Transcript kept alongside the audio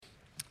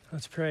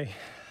Let's pray.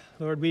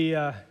 Lord, we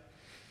are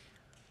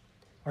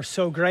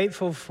so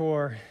grateful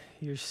for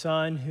your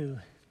Son who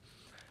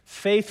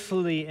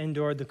faithfully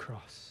endured the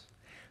cross,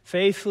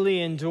 faithfully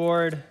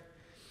endured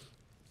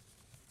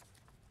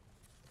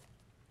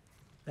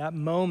that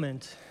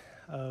moment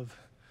of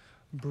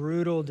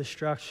brutal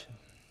destruction.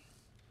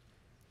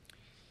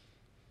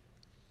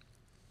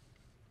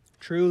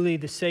 Truly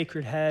the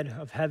sacred head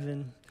of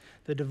heaven,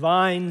 the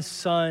divine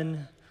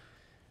Son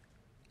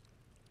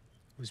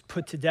was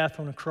put to death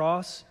on a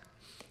cross,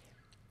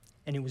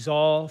 and it was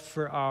all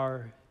for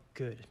our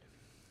good.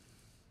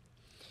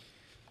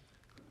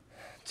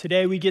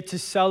 Today we get to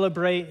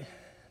celebrate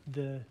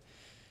the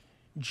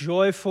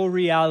joyful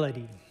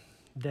reality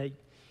that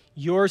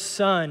your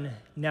Son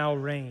now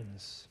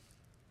reigns.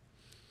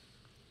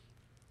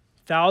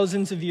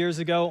 Thousands of years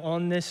ago,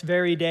 on this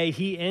very day,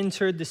 he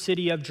entered the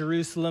city of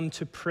Jerusalem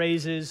to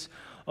praises,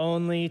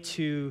 only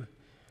to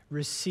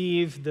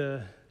receive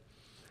the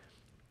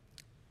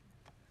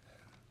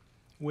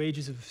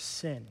wages of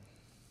sin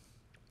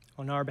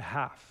on our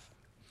behalf.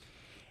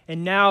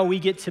 And now we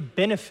get to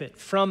benefit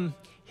from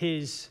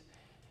his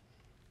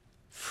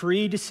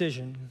free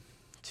decision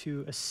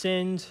to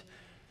ascend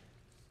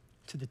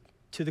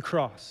to the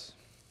cross.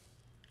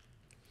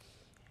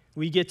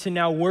 We get to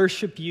now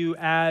worship you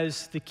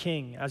as the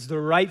King, as the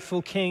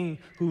rightful King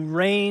who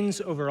reigns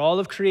over all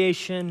of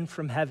creation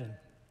from heaven.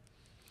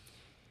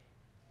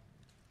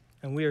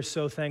 And we are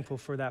so thankful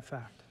for that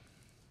fact.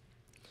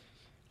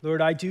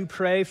 Lord, I do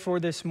pray for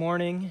this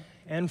morning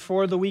and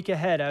for the week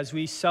ahead as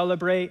we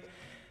celebrate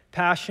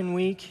Passion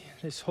Week,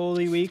 this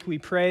Holy Week. We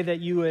pray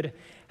that you would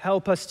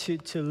help us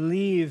to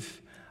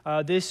leave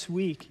this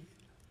week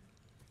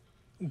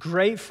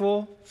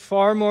grateful,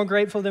 far more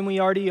grateful than we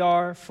already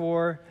are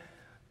for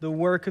the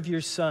work of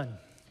your Son.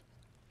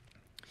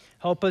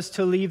 Help us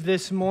to leave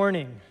this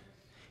morning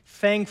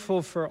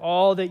thankful for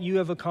all that you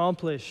have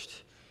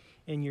accomplished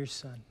in your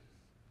Son.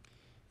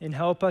 And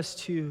help us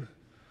to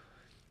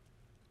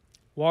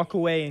walk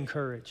away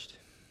encouraged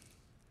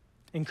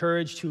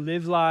to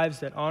live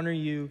lives that honor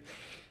you,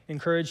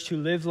 encouraged to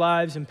live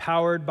lives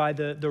empowered by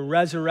the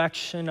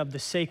resurrection of the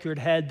sacred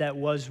head that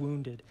was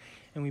wounded.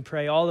 And we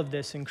pray all of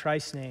this in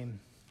Christ's name.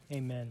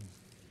 Amen.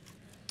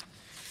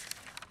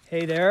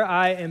 Hey there,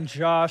 I am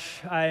Josh.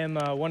 I am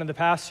one of the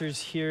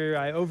pastors here.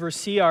 I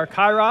oversee our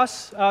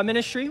Kairos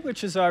ministry,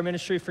 which is our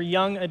ministry for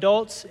young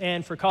adults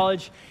and for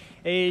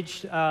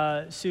college-aged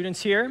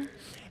students here.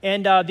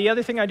 And the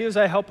other thing I do is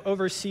I help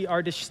oversee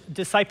our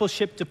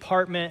discipleship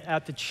department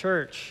at the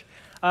church.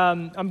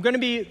 I'm going to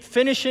be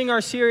finishing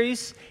our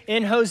series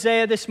in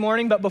Hosea this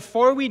morning, but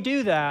before we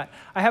do that,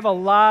 I have a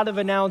lot of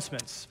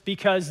announcements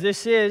because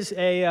this is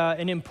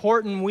an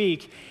important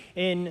week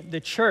in the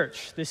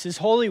church. This is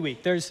Holy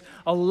Week. There's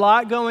a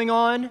lot going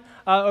on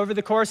over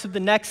the course of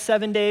the next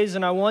 7 days,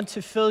 and I want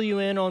to fill you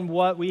in on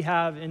what we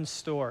have in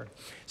store.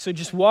 So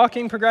just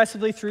walking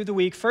progressively through the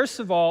week, first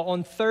of all,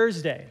 on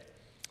Thursday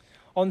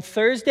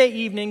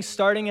evening,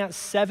 starting at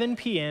 7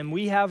 p.m.,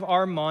 we have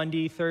our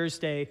Maundy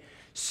Thursday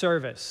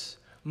service.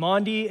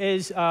 Maundy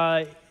is,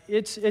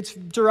 it's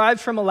derived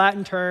from a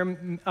Latin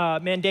term,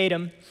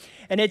 mandatum,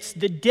 and it's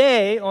the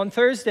day on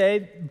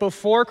Thursday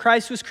before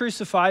Christ was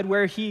crucified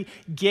where he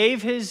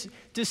gave his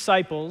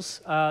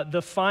disciples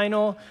the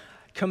final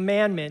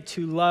commandment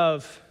to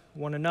love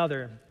one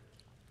another.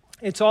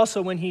 It's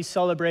also when he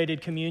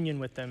celebrated communion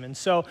with them. And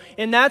so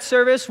in that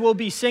service, we'll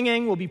be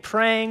singing, we'll be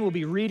praying, we'll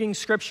be reading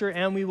scripture,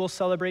 and we will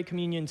celebrate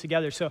communion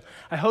together. So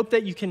I hope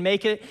that you can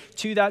make it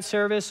to that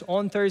service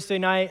on Thursday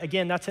night.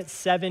 Again, that's at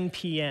 7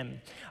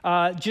 p.m.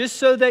 Just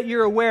so that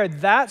you're aware,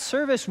 that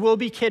service will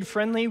be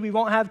kid-friendly. We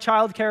won't have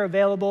childcare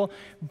available.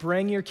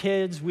 Bring your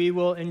kids. We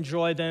will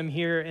enjoy them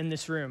here in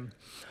this room.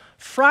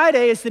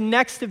 Friday is the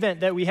next event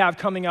that we have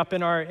coming up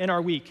in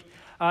our week.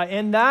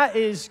 And that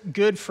is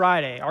Good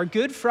Friday. Our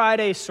Good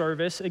Friday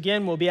service,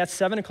 again, will be at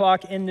 7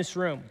 o'clock in this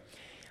room.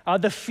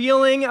 The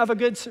feeling of a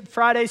Good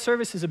Friday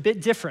service is a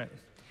bit different.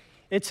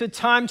 It's a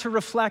time to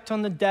reflect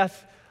on the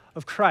death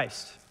of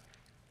Christ.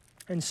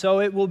 And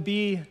so it will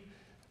be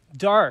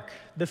dark.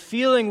 The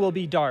feeling will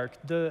be dark.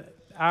 The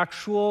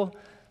actual,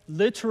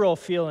 literal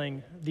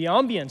feeling, the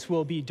ambience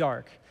will be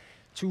dark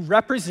to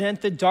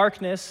represent the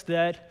darkness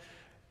that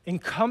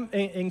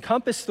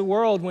encompassed the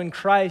world when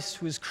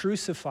Christ was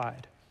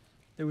crucified.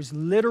 There was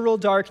literal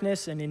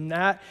darkness, and in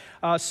that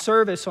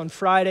service on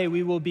Friday,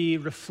 we will be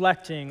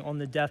reflecting on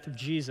the death of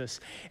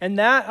Jesus. And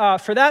that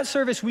for that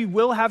service, we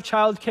will have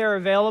childcare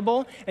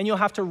available, and you'll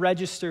have to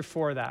register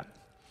for that.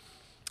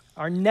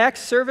 Our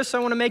next service I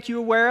want to make you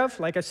aware of,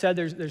 like I said,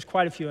 there's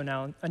quite a few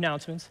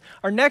announcements.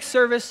 Our next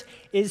service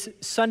is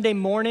Sunday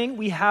morning.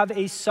 We have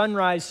a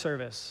sunrise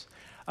service,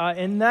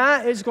 and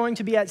that is going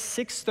to be at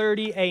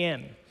 6:30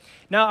 a.m.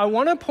 Now, I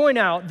want to point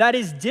out that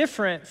is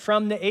different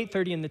from the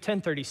 8:30 and the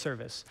 10:30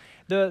 service.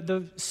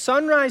 The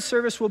sunrise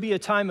service will be a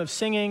time of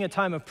singing, a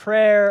time of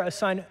prayer,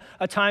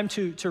 a time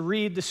to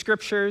read the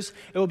scriptures.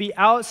 It will be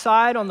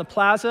outside on the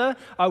plaza.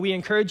 We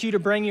encourage you to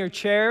bring your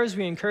chairs.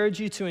 We encourage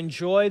you to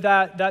enjoy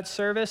that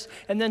service,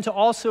 and then to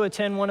also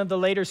attend one of the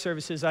later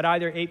services at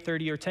either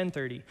 8:30 or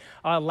 10:30.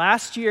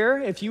 Last year,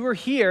 if you were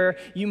here,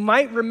 you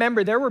might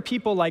remember there were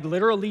people like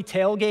literally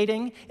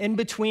tailgating in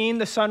between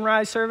the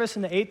sunrise service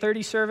and the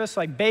 8:30 service,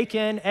 like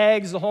bacon,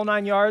 eggs, the whole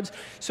 9 yards.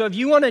 So if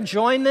you want to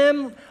join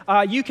them,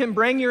 you can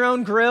bring your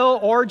own grill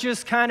or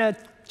just kind of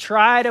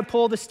try to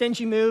pull the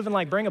stingy move and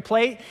like bring a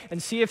plate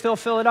and see if they'll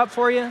fill it up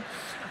for you.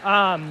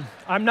 I'm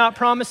not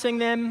promising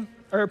them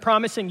or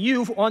promising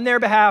you on their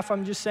behalf.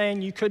 I'm just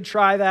saying you could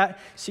try that,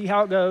 see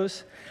how it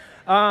goes.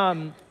 All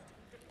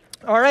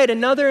right,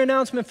 another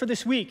announcement for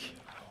this week.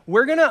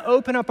 We're going to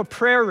open up a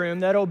prayer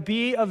room that'll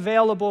be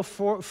available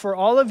for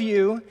all of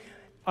you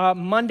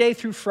Monday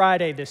through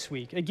Friday this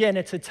week. Again,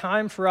 it's a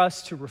time for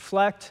us to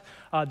reflect.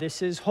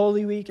 This is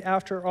Holy Week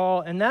after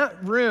all. And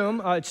that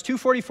room, it's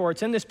 244.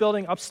 It's in this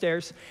building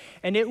upstairs.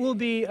 And it will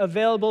be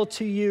available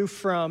to you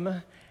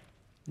from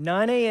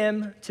 9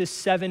 a.m. to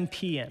 7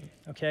 p.m.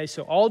 Okay,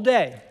 so all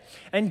day.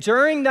 And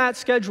during that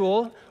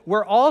schedule,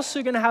 we're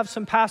also going to have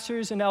some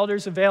pastors and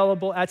elders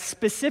available at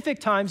specific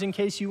times in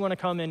case you want to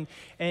come in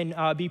and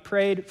be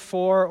prayed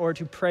for or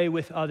to pray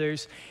with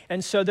others.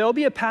 And so there'll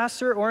be a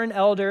pastor or an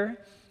elder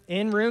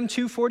in room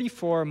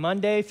 244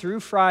 Monday through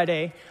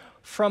Friday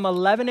from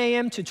 11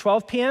 a.m. to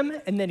 12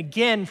 p.m. and then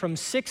again from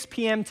 6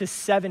 p.m. to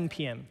 7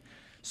 p.m.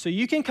 So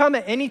you can come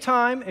at any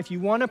time if you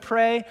want to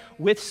pray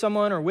with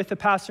someone or with a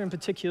pastor in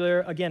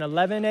particular. Again,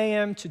 11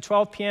 a.m. to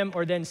 12 p.m.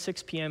 or then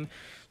 6 p.m.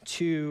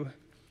 to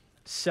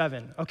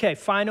 7. Okay,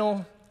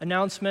 final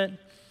announcement,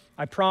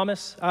 I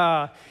promise.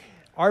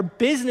 Our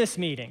business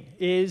meeting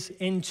is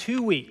in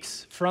 2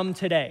 weeks from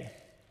today.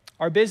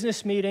 Our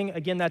business meeting,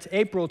 again, that's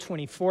April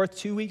 24th,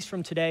 2 weeks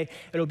from today.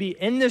 It'll be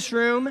in this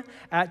room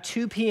at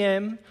 2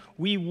 p.m.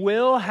 We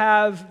will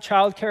have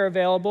childcare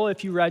available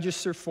if you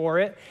register for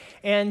it.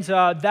 And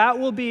that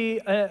will be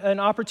an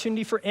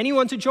opportunity for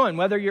anyone to join,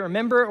 whether you're a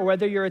member or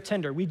whether you're a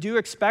attender. We do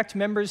expect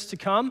members to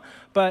come,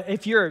 but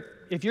if you're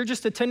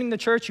just attending the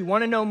church, you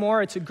want to know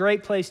more, it's a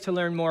great place to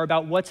learn more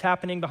about what's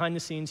happening behind the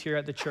scenes here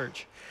at the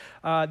church.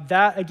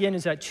 That, again,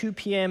 is at 2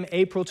 p.m.,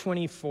 April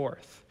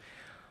 24th.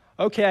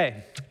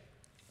 Okay.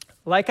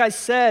 Like I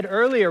said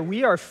earlier,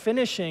 we are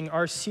finishing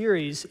our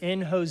series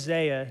in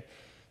Hosea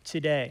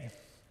today.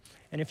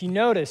 And if you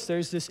notice,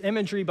 there's this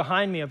imagery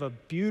behind me of a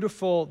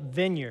beautiful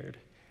vineyard.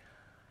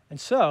 And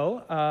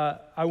so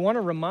I want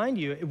to remind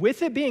you,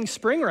 with it being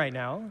spring right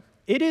now,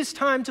 it is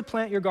time to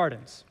plant your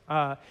gardens.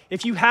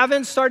 If you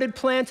haven't started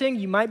planting,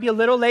 you might be a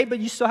little late, but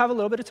you still have a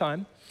little bit of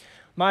time.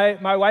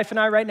 My wife and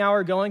I right now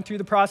are going through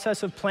the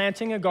process of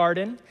planting a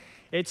garden.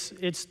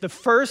 It's the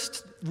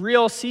first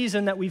real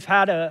season that we've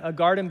had a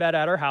garden bed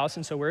at our house,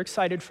 and so we're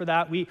excited for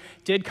that. We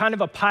did kind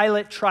of a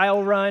pilot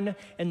trial run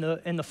in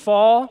the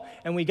fall,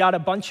 and we got a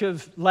bunch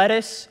of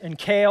lettuce and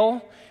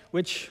kale,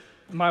 which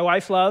my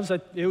wife loves.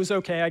 It was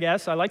okay, I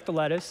guess. I like the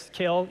lettuce.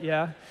 Kale,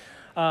 yeah.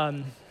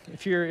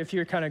 If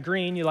you're kind of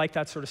green, you like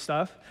that sort of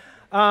stuff.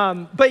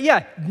 But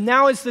yeah,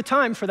 now is the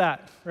time for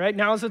that, right?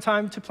 Now is the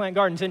time to plant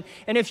gardens. And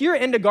if you're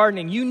into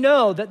gardening, you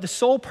know that the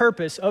sole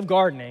purpose of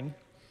gardening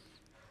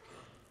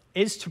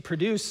is to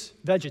produce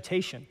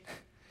vegetation.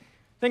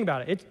 Think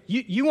about it.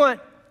 You want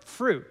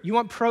fruit. You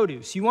want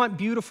produce. You want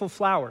beautiful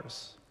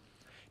flowers.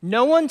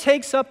 No one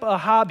takes up a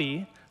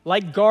hobby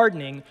like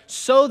gardening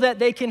so that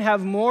they can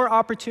have more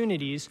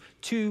opportunities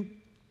to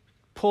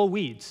pull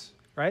weeds,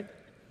 right?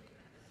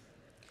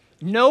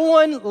 No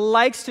one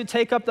likes to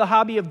take up the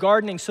hobby of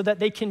gardening so that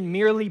they can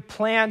merely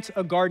plant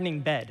a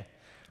gardening bed,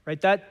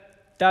 right?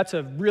 That's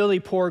a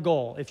really poor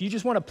goal. If you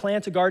just want to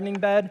plant a gardening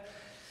bed,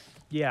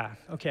 yeah,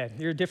 okay,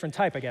 you're a different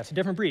type, I guess, a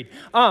different breed.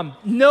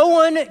 No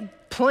one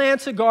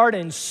plants a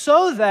garden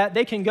so that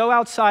they can go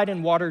outside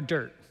and water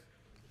dirt,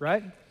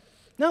 right?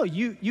 No,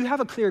 you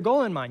have a clear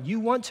goal in mind. You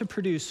want to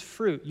produce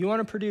fruit. You want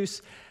to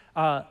produce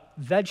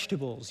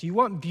vegetables. You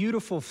want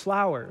beautiful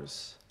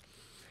flowers,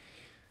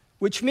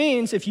 which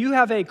means if you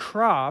have a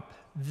crop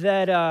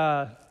that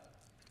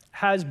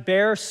has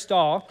bare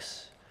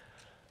stalks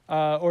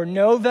or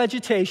no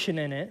vegetation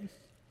in it,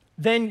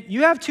 then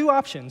you have two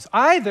options.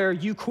 Either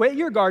you quit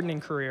your gardening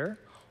career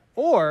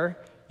or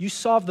you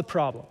solve the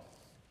problem.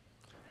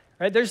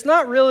 Right? There's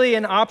not really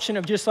an option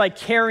of just like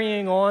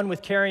carrying on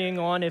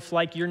if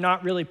like you're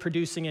not really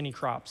producing any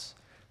crops.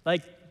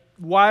 Like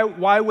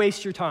why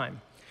waste your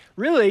time?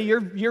 Really, your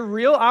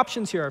real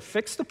options here are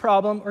fix the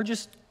problem or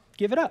just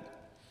give it up.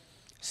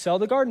 Sell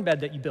the garden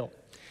bed that you built.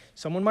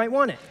 Someone might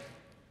want it.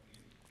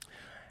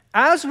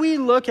 As we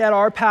look at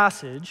our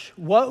passage,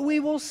 what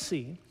we will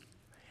see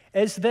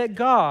is that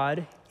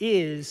God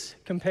is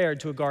compared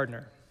to a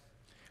gardener,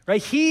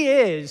 right? He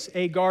is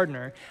a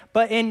gardener,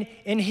 but in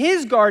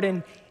his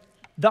garden,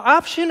 the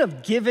option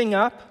of giving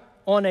up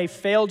on a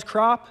failed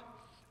crop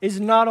is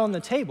not on the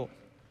table.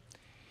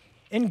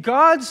 In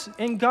God's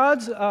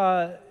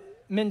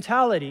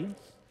mentality,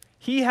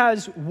 he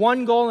has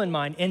one goal in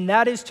mind, and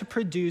that is to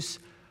produce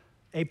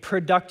a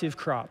productive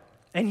crop.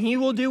 And he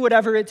will do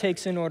whatever it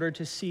takes in order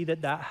to see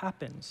that that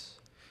happens.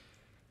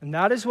 And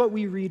that is what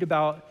we read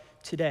about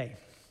today.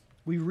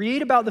 We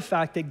read about the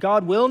fact that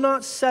God will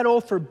not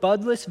settle for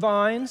budless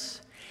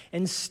vines.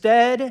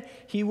 Instead,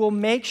 he will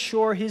make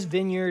sure his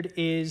vineyard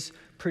is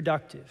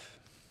productive.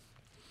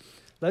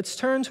 Let's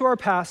turn to our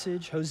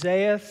passage,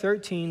 Hosea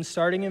 13,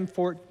 starting in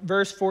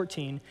verse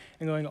 14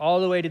 and going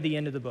all the way to the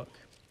end of the book.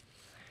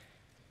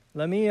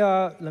 Let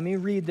me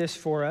read this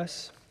for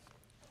us.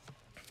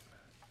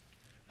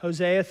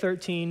 Hosea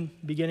 13,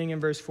 beginning in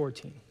verse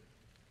 14.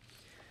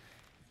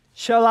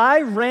 Shall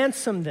I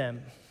ransom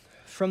them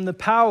from the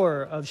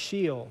power of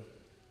Sheol?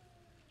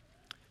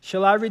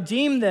 Shall I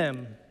redeem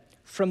them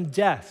from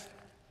death?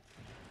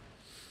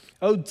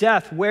 O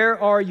death, where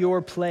are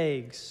your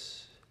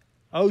plagues?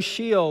 O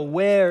Sheol,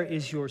 where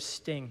is your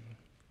sting?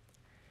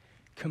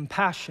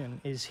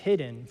 Compassion is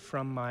hidden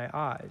from my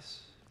eyes.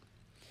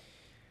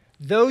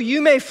 Though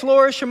you may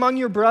flourish among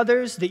your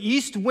brothers, the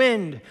east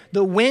wind,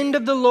 the wind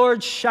of the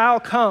Lord shall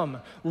come,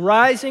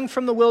 rising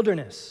from the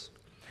wilderness,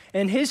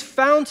 and his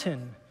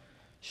fountain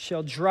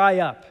shall dry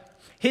up.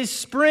 His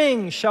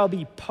spring shall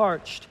be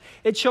parched.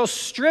 It shall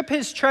strip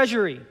his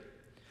treasury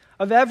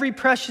of every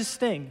precious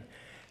thing.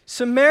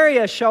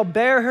 Samaria shall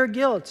bear her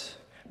guilt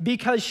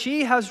because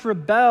she has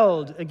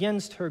rebelled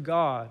against her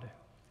God.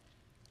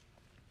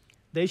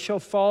 They shall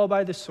fall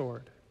by the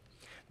sword.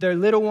 Their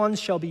little ones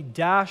shall be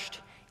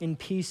dashed in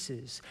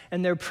pieces,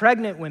 and their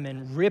pregnant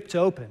women ripped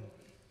open.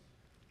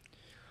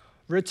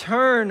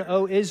 Return,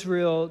 O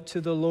Israel,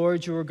 to the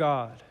Lord your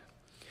God,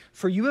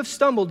 for you have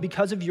stumbled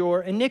because of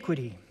your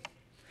iniquity.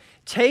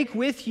 Take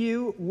with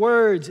you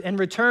words and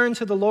return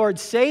to the Lord.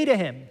 Say to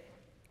him,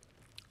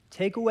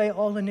 take away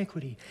all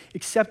iniquity,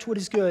 accept what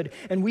is good,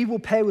 and we will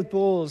pay with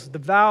bulls the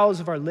vows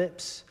of our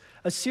lips.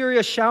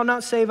 Assyria shall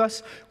not save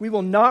us. We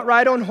will not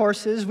ride on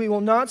horses. We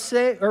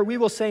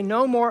will say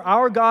no more,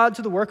 our God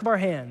to the work of our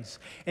hands.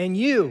 And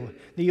you,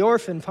 the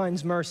orphan,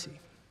 finds mercy.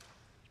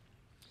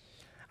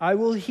 I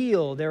will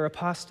heal their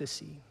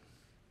apostasy.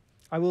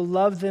 I will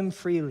love them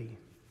freely.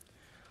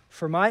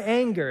 For my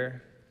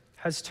anger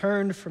has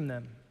turned from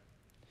them.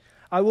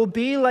 I will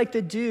be like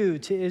the dew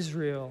to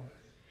Israel.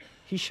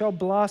 He shall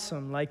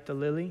blossom like the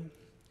lily.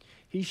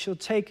 He shall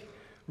take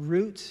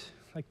root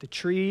like the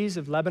trees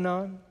of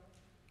Lebanon.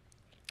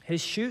 His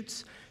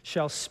shoots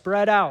shall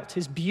spread out.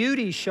 His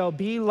beauty shall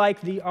be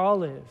like the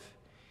olive,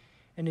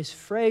 and his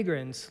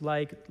fragrance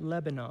like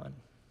Lebanon.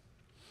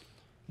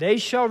 They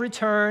shall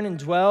return and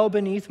dwell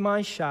beneath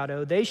my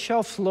shadow. They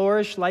shall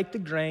flourish like the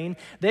grain.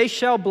 They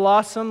shall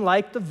blossom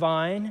like the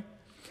vine.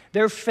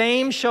 Their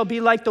fame shall be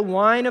like the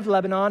wine of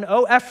Lebanon.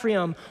 O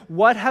Ephraim,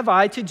 what have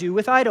I to do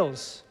with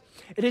idols?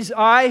 It is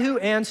I who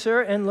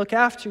answer and look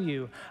after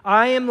you.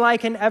 I am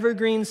like an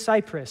evergreen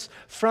cypress.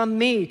 From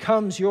me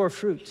comes your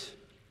fruit.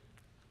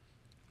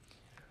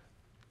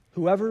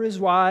 Whoever is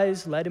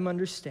wise, let him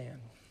understand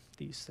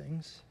these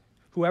things.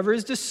 Whoever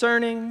is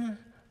discerning,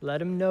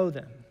 let him know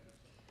them.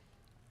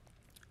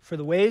 For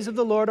the ways of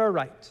the Lord are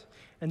right,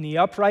 and the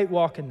upright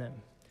walk in them,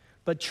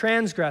 but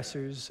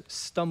transgressors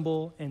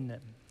stumble in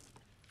them.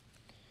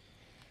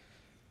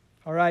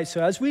 All right,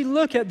 so as we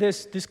look at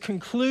this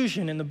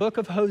conclusion in the book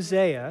of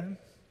Hosea,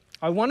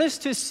 I want us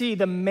to see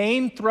the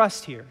main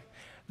thrust here.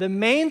 The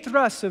main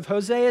thrust of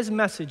Hosea's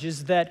message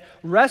is that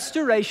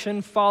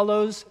restoration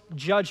follows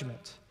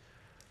judgment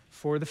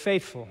for the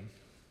faithful.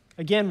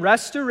 Again,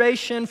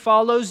 restoration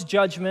follows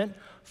judgment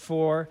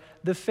for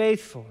the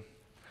faithful.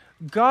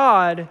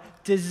 God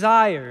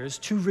desires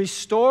to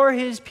restore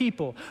his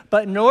people,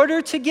 but in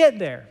order to get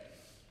there,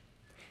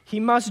 he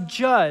must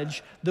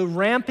judge the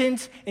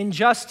rampant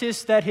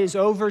injustice that has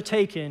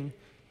overtaken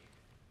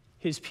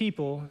his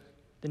people,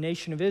 the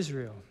nation of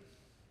Israel.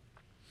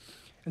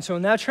 And so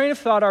in that train of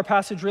thought, our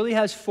passage really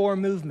has four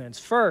movements.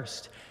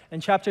 First,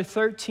 in chapter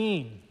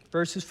 13,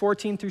 verses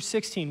 14 through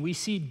 16, we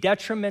see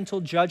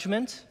detrimental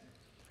judgment.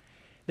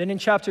 Then in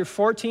chapter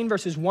 14,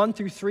 verses 1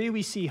 through 3,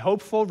 we see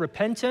hopeful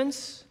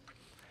repentance.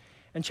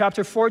 In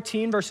chapter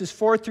 14, verses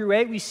 4 through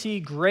 8, we see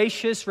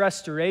gracious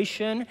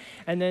restoration.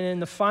 And then in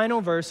the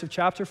final verse of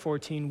chapter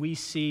 14, we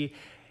see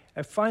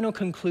a final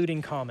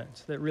concluding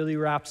comment that really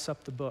wraps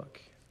up the book.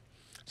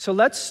 So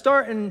let's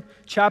start in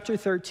chapter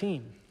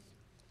 13.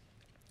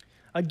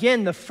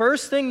 Again, the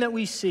first thing that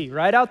we see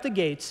right out the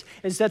gates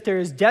is that there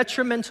is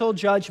detrimental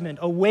judgment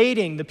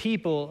awaiting the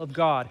people of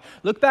God.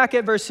 Look back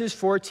at verses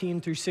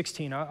 14 through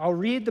 16. I'll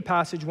read the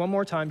passage one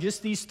more time,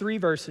 just these three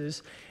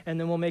verses, and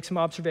then we'll make some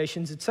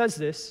observations. It says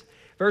this,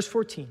 verse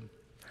 14,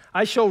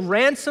 I shall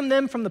ransom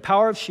them from the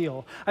power of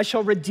Sheol. I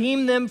shall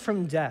redeem them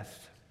from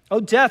death. O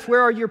death,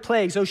 where are your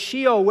plagues? O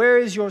Sheol, where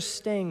is your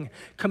sting?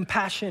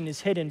 Compassion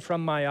is hidden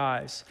from my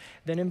eyes.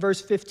 Then in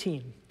verse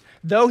 15,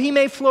 though he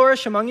may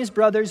flourish among his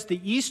brothers,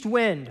 the east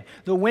wind,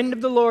 the wind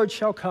of the Lord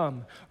shall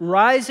come,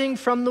 rising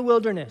from the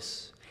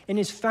wilderness, and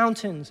his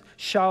fountains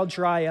shall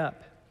dry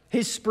up.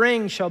 His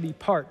spring shall be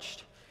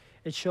parched.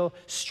 It shall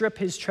strip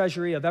his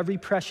treasury of every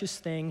precious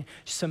thing.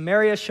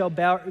 Samaria shall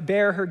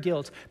bear her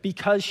guilt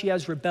because she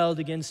has rebelled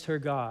against her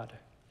God.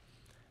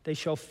 They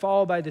shall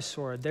fall by the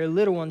sword. Their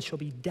little ones shall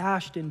be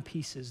dashed in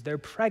pieces. Their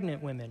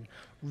pregnant women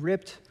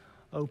ripped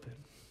open.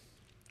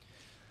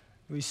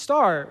 We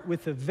start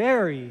with a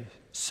very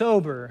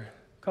sober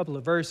couple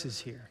of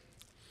verses here.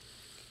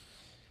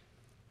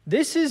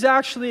 This is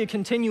actually a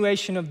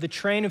continuation of the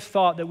train of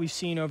thought that we've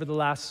seen over the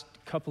last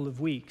couple of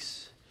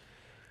weeks.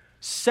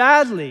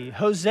 Sadly,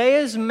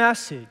 Hosea's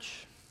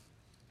message,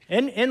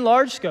 in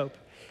large scope,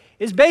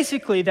 is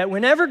basically that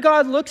whenever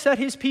God looks at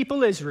his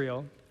people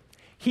Israel,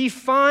 he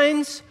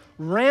finds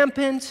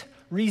rampant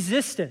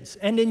resistance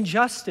and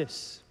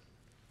injustice.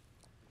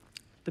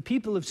 The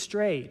people have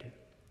strayed.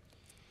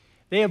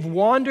 They have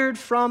wandered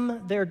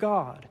from their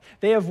God.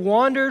 They have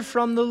wandered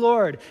from the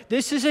Lord.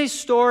 This is a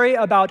story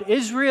about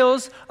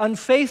Israel's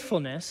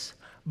unfaithfulness,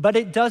 but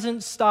it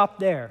doesn't stop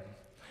there.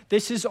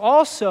 This is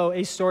also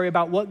a story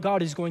about what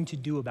God is going to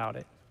do about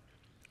it.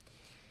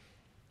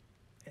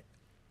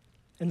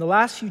 In the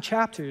last few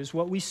chapters,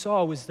 what we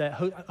saw was that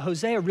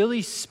Hosea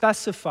really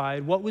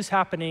specified what was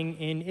happening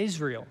in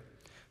Israel.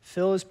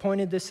 Phil has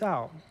pointed this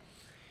out.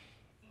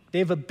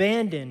 They've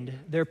abandoned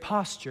their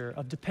posture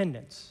of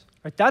dependence.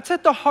 Right? That's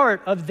at the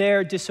heart of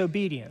their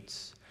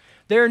disobedience.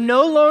 They're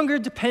no longer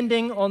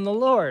depending on the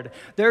Lord.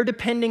 They're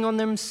depending on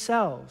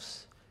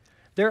themselves.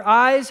 Their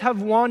eyes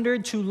have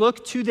wandered to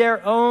look to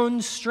their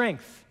own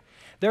strength.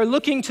 They're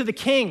looking to the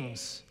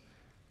kings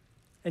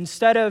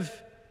instead of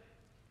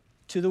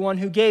to the one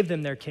who gave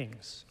them their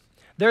kings.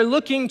 They're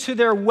looking to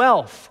their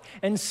wealth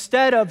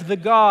instead of the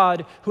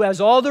God who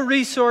has all the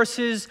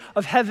resources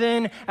of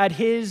heaven at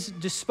his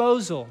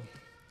disposal.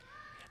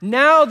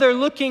 Now they're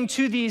looking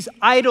to these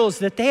idols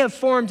that they have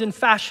formed and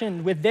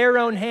fashioned with their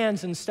own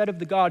hands instead of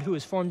the God who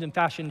has formed and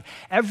fashioned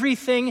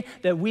everything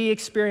that we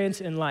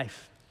experience in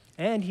life.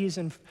 And he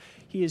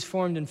has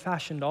formed and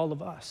fashioned all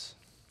of us.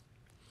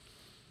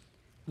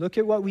 Look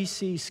at what we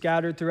see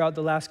scattered throughout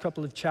the last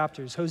couple of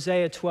chapters.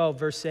 Hosea 12,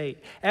 verse 8.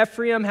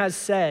 Ephraim has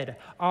said,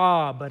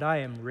 but I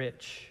am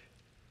rich.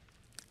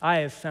 I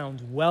have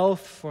found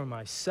wealth for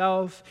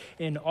myself.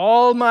 In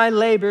all my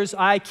labors,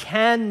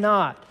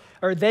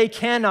 they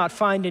cannot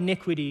find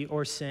iniquity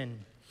or sin.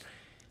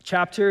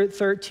 Chapter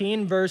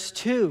 13, verse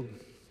 2.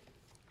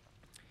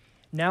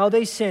 Now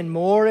they sin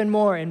more and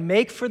more and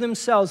make for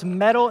themselves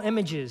metal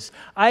images,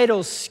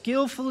 idols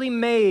skillfully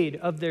made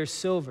of their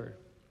silver.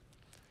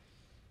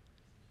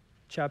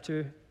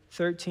 Chapter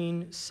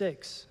 13,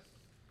 6.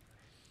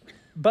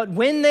 But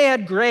when they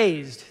had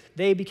grazed,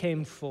 they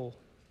became full.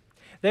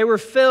 They were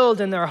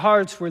filled and their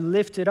hearts were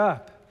lifted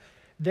up.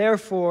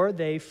 Therefore,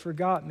 they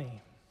forgot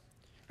me.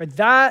 But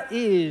that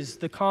is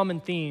the common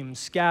theme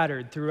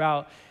scattered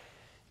throughout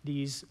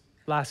these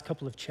last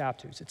couple of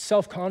chapters. It's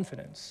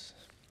self-confidence.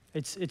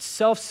 It's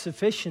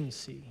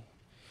self-sufficiency.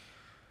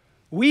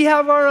 We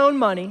have our own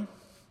money.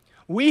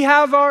 We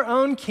have our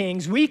own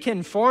kings. We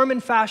can form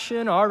and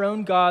fashion our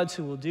own gods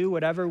who will do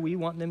whatever we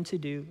want them to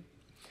do.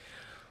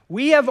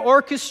 We have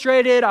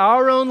orchestrated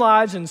our own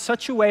lives in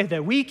such a way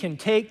that we can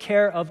take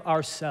care of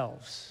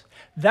ourselves.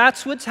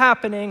 That's what's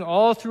happening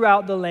all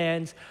throughout the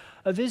land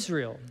of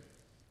Israel.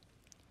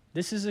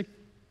 This is a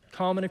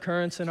common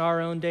occurrence in our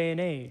own day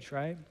and age,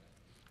 right?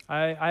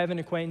 I have an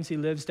acquaintance, he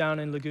lives down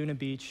in Laguna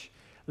Beach,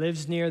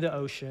 lives near the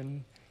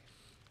ocean.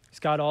 He's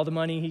got all the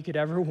money he could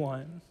ever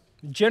want.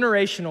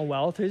 Generational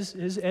wealth.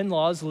 His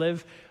in-laws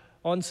live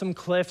on some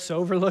cliffs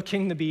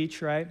overlooking the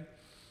beach, right?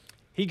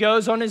 He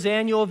goes on his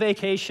annual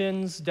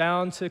vacations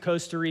down to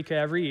Costa Rica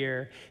every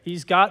year.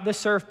 He's got the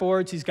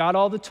surfboards. He's got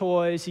all the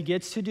toys. He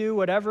gets to do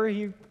whatever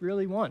he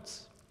really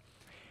wants.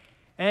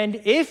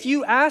 And if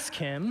you ask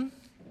him,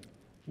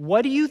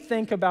 what do you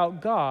think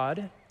about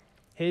God?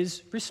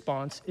 His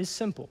response is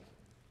simple.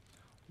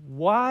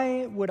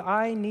 Why would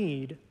I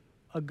need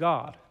a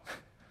God?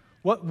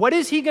 What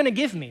is he going to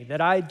give me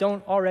that I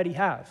don't already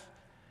have?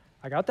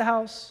 I got the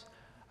house.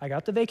 I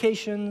got the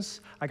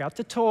vacations. I got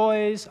the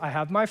toys. I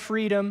have my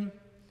freedom.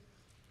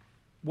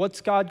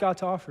 What's God got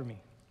to offer me?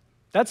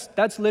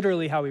 That's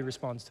literally how he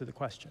responds to the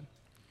question.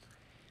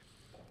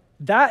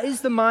 That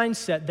is the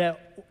mindset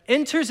that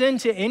enters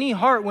into any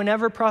heart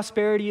whenever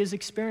prosperity is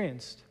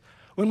experienced.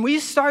 When we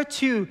start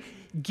to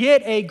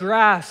get a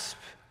grasp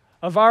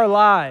of our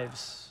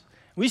lives,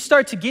 we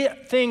start to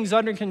get things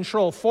under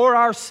control for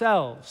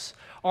ourselves,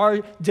 our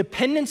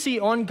dependency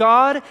on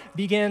God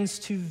begins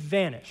to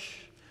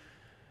vanish,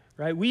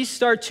 right? We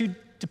start to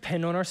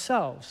depend on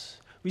ourselves.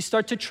 We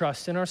start to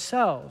trust in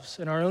ourselves,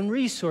 in our own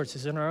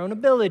resources, in our own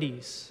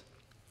abilities.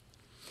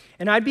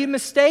 And I'd be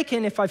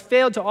mistaken if I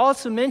failed to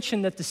also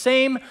mention that the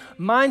same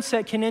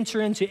mindset can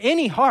enter into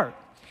any heart.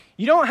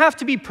 You don't have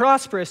to be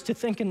prosperous to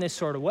think in this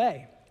sort of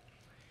way.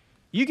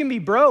 You can be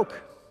broke,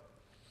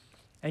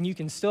 and you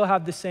can still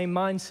have the same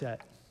mindset.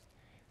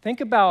 Think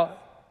about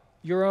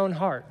your own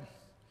heart.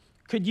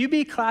 Could you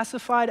be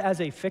classified as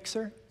a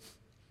fixer?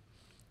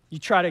 You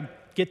try to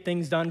get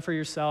things done for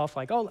yourself,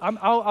 like,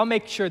 I'll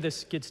make sure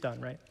this gets done,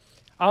 right?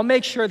 I'll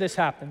make sure this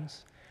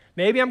happens.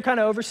 Maybe I'm kind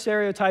of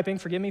over-stereotyping,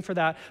 forgive me for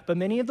that, but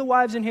many of the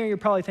wives in here, you're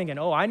probably thinking,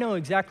 I know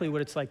exactly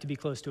what it's like to be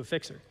close to a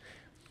fixer.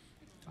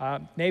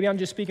 Maybe I'm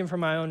just speaking from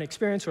my own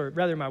experience, or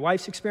rather my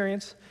wife's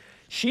experience.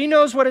 She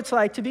knows what it's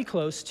like to be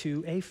close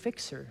to a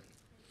fixer.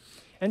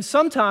 And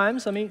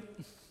sometimes,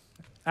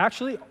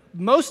 actually,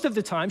 most of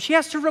the time, she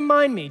has to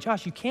remind me,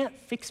 Josh, you can't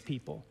fix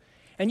people,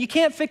 and you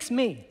can't fix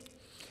me.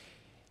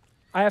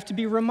 I have to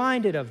be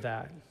reminded of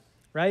that,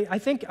 right? I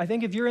think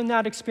if you're in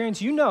that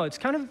experience, you know it's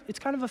kind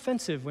of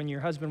offensive when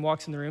your husband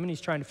walks in the room and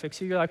he's trying to fix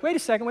you. You're like, wait a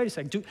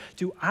second.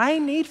 Do I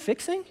need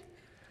fixing?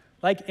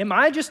 Like, am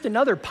I just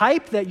another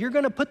pipe that you're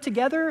going to put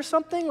together or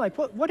something? Like,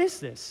 what is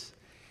this?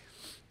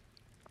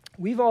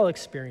 We've all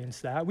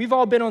experienced that. We've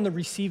all been on the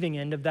receiving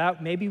end of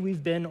that. Maybe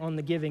we've been on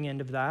the giving end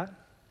of that.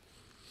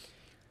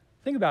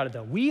 Think about it,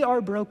 though. We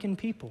are broken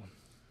people.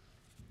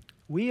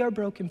 We are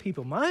broken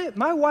people.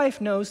 My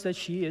wife knows that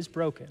she is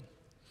broken.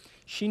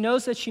 She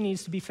knows that she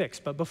needs to be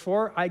fixed. But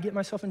before I get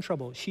myself in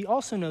trouble, she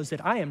also knows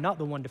that I am not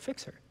the one to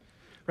fix her.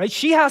 Right?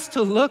 She has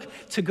to look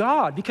to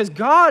God, because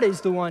God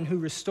is the one who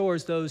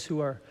restores those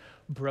who are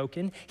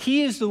broken.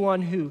 He is the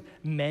one who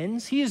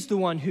mends. He is the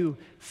one who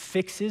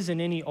fixes in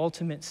any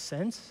ultimate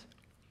sense.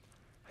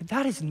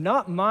 That is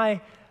not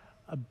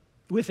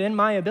within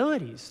my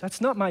abilities. That's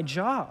not my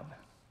job.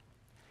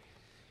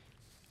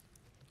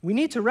 We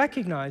need to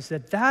recognize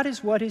that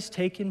is what has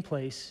taken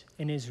place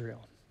in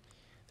Israel.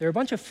 They're a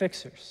bunch of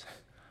fixers.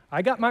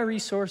 I got my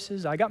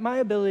resources, I got my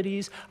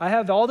abilities, I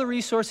have all the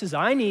resources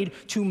I need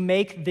to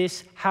make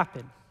this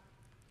happen.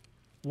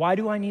 Why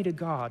do I need a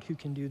God who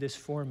can do this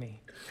for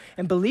me?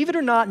 And believe it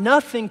or not,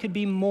 nothing could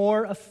be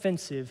more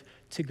offensive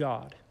to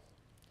God.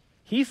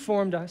 He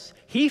formed us,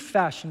 He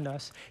fashioned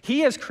us, He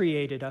has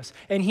created us,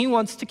 and He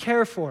wants to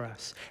care for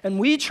us. And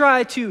we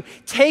try to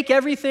take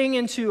everything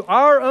into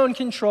our own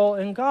control,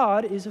 and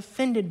God is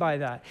offended by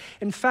that.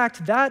 In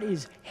fact, that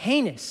is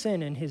heinous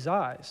sin in His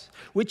eyes,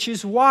 which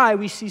is why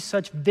we see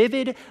such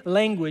vivid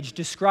language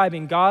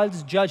describing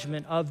God's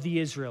judgment of the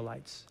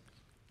Israelites,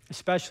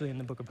 especially in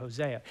the book of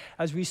Hosea.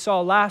 As we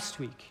saw last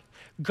week,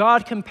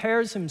 God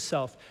compares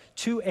Himself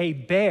to a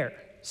bear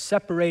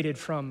separated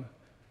from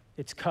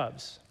its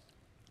cubs.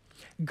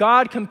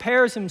 God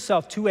compares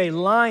Himself to a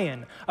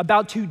lion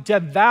about to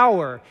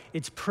devour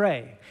its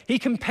prey. He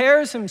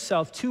compares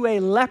Himself to a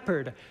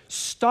leopard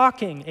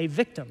stalking a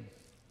victim.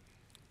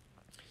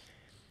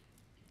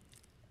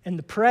 And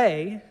the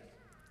prey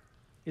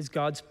is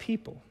God's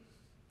people.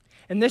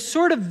 And this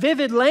sort of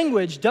vivid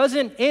language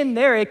doesn't end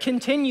there. It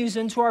continues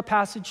into our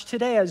passage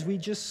today, as we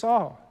just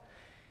saw.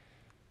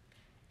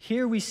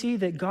 Here we see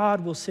that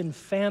God will send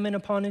famine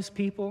upon His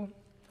people.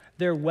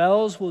 Their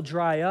wells will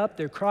dry up.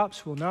 Their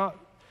crops will not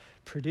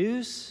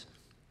produce.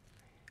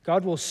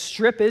 God will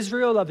strip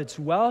Israel of its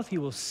wealth. He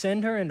will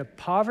send her into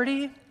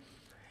poverty.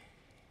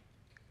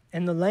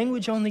 And the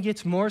language only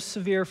gets more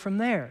severe from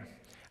there.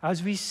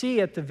 As we see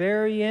at the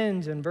very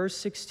end in verse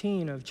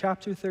 16 of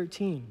chapter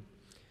 13,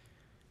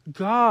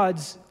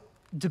 God's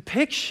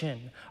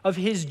depiction of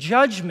His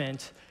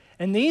judgment,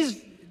 and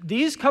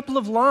these couple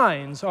of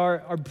lines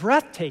are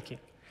breathtaking.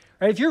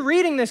 Right? If you're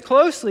reading this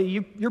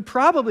closely, you're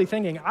probably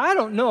thinking, I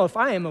don't know if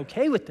I am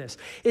okay with this.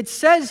 It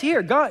says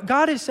here,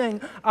 God is saying,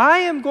 I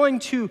am going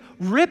to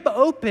rip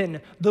open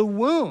the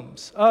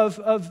wombs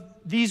of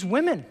these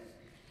women.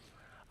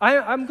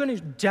 I'm going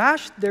to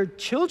dash their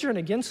children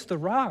against the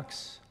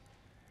rocks.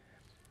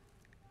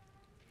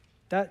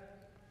 That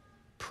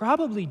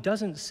probably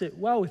doesn't sit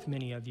well with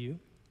many of you.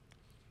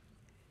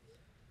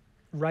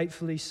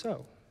 Rightfully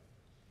so.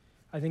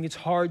 I think it's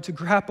hard to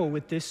grapple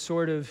with this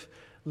sort of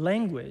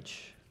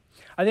language.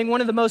 I think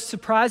one of the most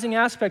surprising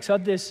aspects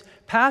of this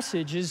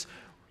passage is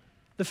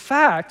the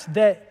fact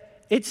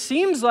that it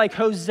seems like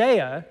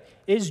Hosea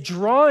is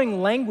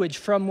drawing language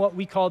from what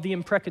we call the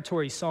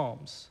imprecatory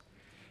Psalms.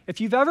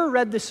 If you've ever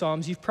read the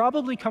Psalms, you've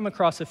probably come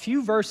across a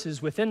few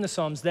verses within the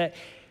Psalms that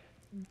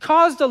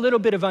caused a little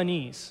bit of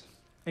unease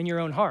in your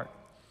own heart.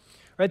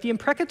 Right? The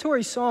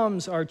imprecatory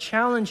Psalms are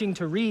challenging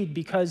to read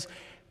because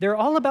they're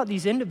all about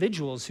these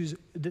individuals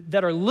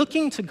that are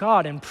looking to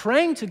God and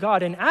praying to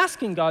God and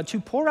asking God to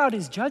pour out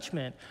His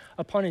judgment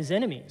upon His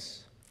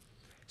enemies.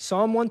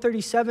 Psalm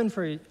 137,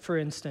 for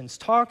instance,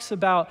 talks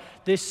about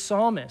this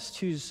psalmist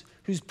who's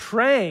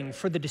praying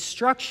for the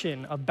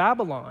destruction of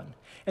Babylon.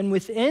 And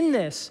within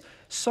this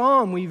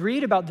psalm, we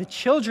read about the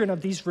children of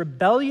these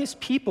rebellious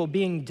people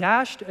being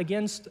dashed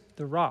against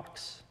the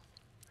rocks.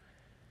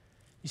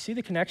 You see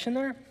the connection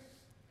there?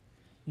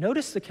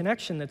 Notice the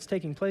connection that's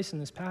taking place in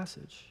this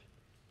passage.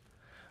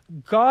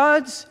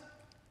 God's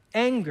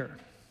anger,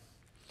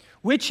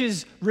 which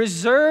is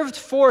reserved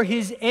for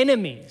His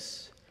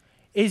enemies,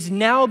 is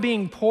now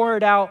being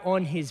poured out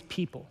on His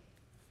people.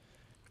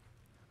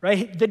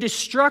 Right? The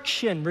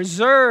destruction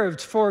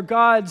reserved for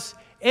God's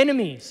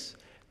enemies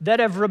that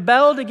have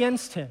rebelled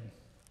against Him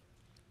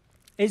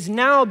is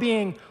now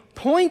being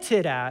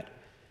pointed at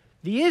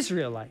the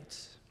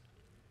Israelites.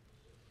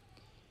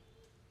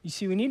 You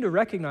see, we need to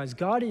recognize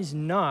God is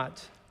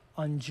not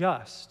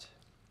unjust.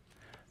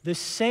 The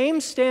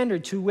same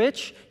standard to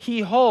which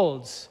He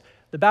holds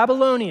the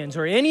Babylonians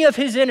or any of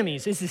His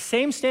enemies is the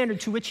same standard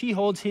to which He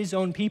holds His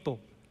own people.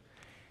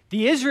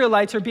 The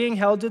Israelites are being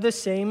held to the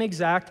same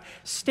exact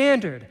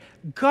standard.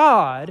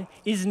 God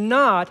is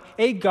not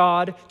a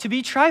God to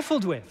be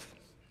trifled with.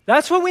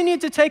 That's what we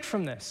need to take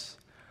from this.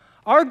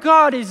 Our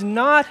God is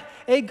not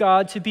a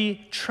God to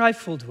be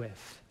trifled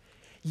with.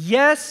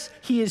 Yes,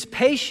 he is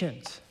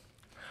patient,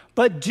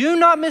 but do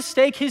not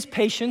mistake his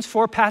patience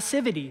for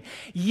passivity.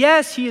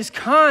 Yes, he is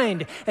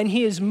kind and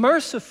he is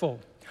merciful,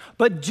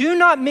 but do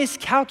not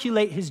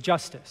miscalculate his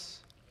justice.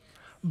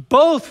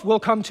 Both will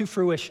come to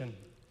fruition.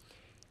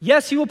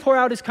 Yes, he will pour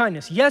out his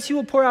kindness. Yes, he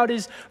will pour out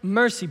his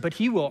mercy, but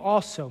he will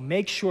also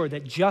make sure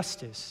that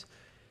justice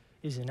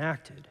is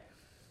enacted.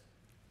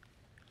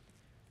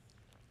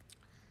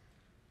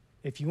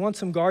 If you want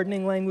some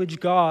gardening language,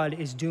 God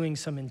is doing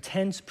some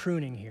intense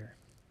pruning here.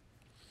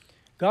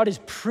 God is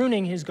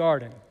pruning his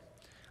garden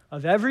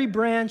of every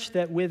branch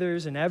that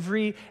withers and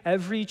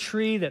every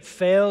tree that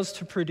fails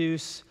to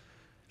produce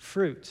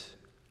fruit.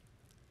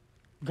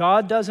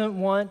 God doesn't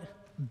want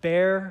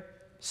bare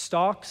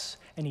stalks,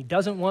 and he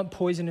doesn't want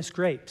poisonous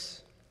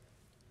grapes.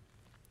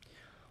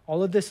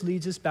 All of this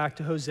leads us back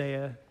to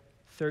Hosea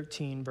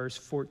 13, verse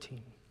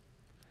 14.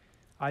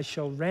 I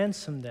shall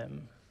ransom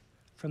them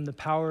from the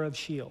power of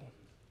Sheol.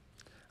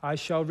 I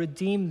shall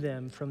redeem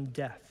them from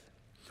death.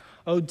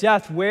 O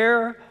death,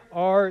 where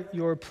are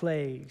your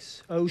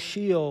plagues? O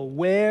Sheol,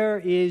 where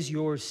is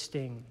your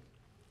sting?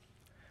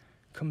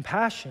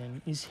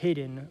 Compassion is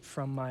hidden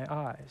from my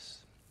eyes.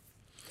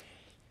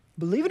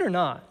 Believe it or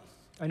not,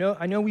 I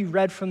know we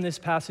read from this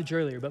passage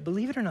earlier, but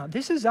believe it or not,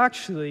 this is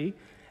actually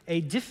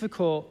a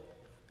difficult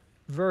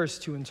verse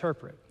to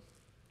interpret.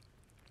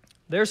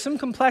 There's some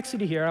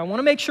complexity here. I want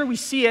to make sure we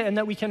see it and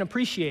that we can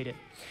appreciate it.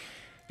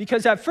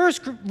 Because at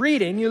first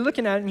reading, you're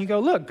looking at it and you go,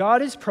 look,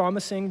 God is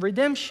promising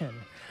redemption.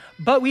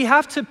 But we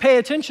have to pay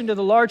attention to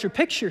the larger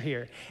picture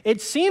here.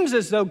 It seems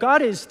as though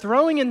God is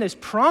throwing in this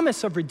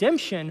promise of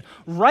redemption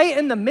right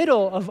in the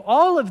middle of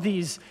all of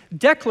these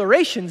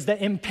declarations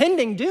that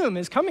impending doom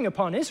is coming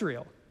upon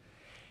Israel.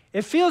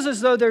 It feels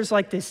as though there's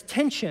like this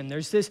tension.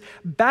 There's this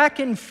back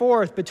and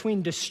forth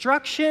between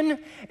destruction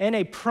and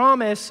a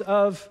promise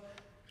of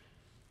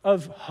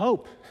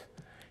hope.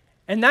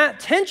 And that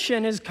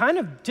tension is kind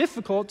of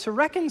difficult to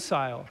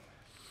reconcile.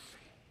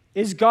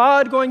 Is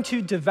God going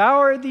to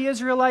devour the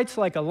Israelites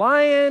like a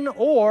lion,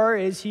 or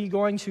is he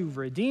going to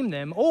redeem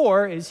them,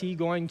 or is he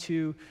going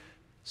to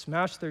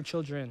smash their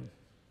children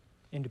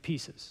into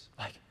pieces?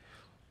 Like,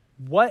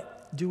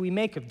 what do we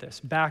make of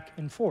this back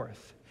and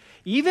forth?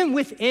 Even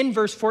within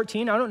verse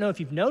 14, I don't know if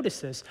you've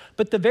noticed this,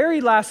 but the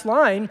very last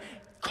line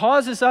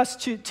causes us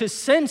to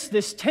sense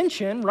this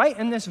tension right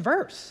in this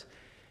verse,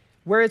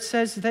 where it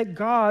says that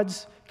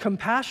God's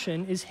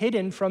compassion is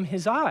hidden from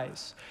his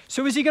eyes.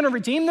 So is he going to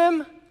redeem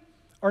them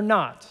or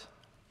not?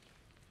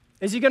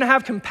 Is he going to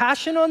have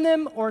compassion on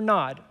them or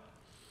not?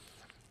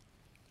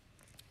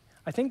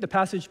 I think the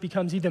passage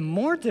becomes even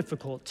more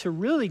difficult to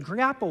really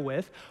grapple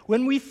with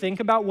when we think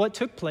about what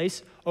took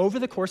place over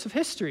the course of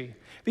history.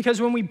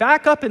 Because when we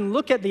back up and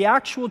look at the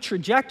actual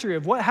trajectory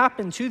of what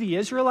happened to the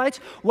Israelites,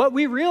 what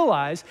we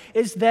realize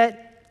is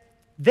that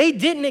they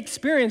didn't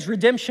experience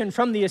redemption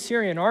from the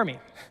Assyrian army.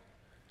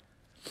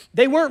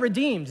 They weren't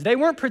redeemed. They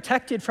weren't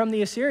protected from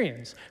the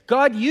Assyrians.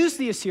 God used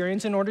the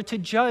Assyrians in order to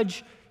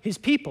judge his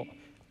people.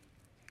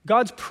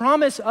 God's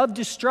promise of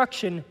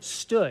destruction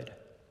stood.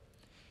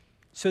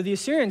 So the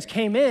Assyrians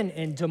came in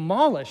and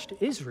demolished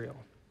Israel,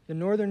 the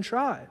northern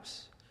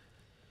tribes.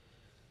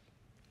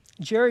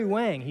 Jerry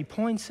Wang, he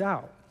points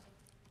out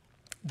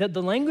that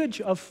the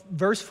language of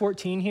verse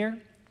 14 here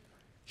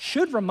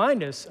should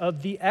remind us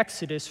of the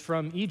Exodus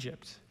from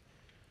Egypt.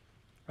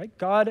 Right?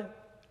 God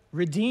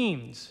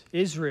redeemed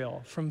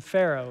Israel from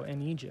Pharaoh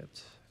and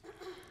Egypt.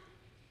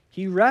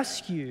 He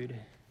rescued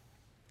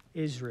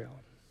Israel.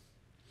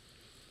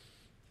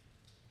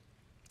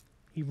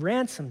 He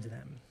ransomed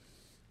them.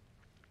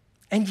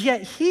 And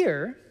yet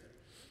here,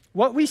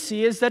 what we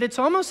see is that it's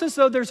almost as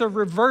though there's a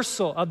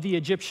reversal of the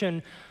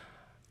Egyptian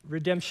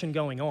redemption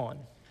going on.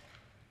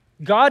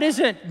 God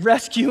isn't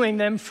rescuing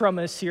them from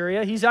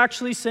Assyria. He's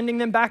actually sending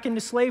them back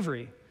into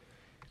slavery.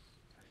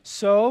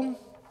 So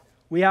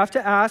we have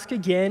to ask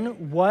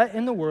again, what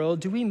in the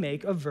world do we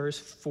make of verse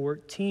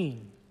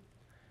 14?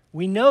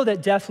 We know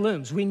that death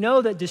looms. We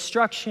know that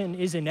destruction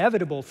is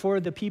inevitable for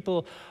the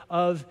people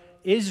of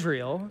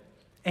Israel.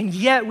 And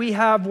yet we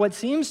have what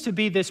seems to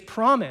be this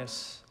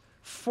promise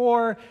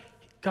for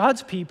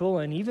God's people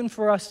and even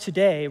for us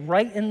today,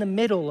 right in the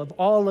middle of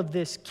all of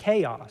this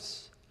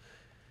chaos.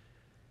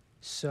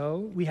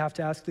 So we have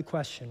to ask the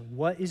question,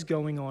 what is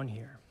going on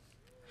here?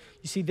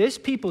 You see, this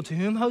people to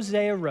whom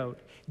Hosea wrote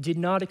did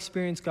not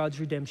experience God's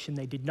redemption.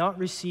 They did not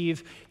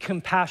receive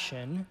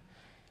compassion.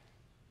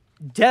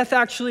 Death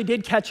actually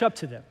did catch up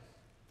to them,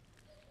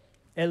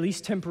 at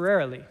least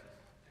temporarily.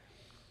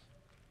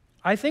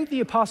 I think the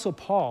Apostle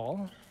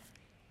Paul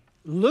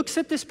looks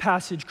at this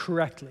passage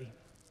correctly.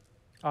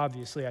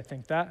 Obviously, I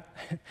think that.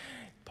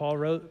 Paul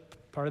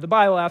wrote part of the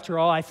Bible, after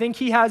all. I think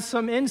he has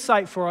some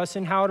insight for us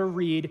in how to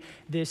read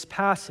this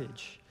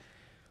passage.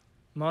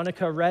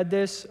 Monica read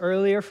this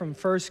earlier from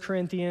 1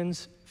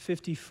 Corinthians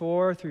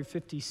 54 through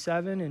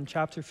 57 in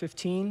chapter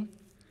 15.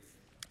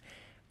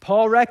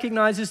 Paul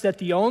recognizes that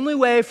the only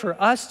way for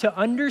us to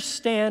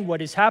understand what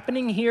is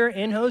happening here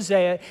in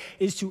Hosea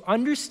is to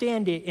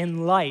understand it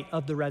in light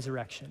of the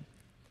resurrection.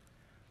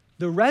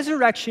 The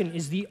resurrection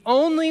is the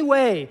only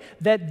way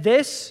that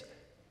this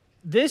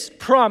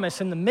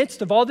promise in the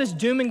midst of all this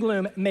doom and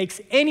gloom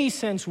makes any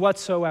sense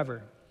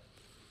whatsoever.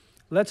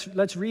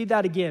 Let's read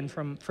that again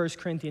from 1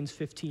 Corinthians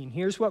 15.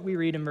 Here's what we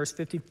read in verse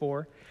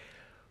 54.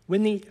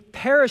 When the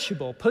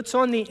perishable puts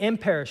on the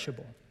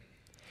imperishable,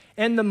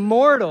 and the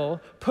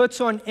mortal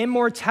puts on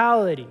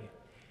immortality,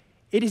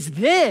 it is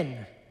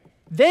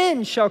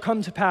then shall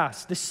come to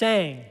pass the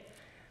saying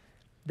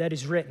that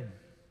is written.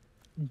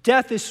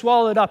 Death is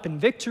swallowed up in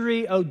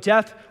victory. O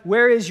death,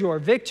 where is your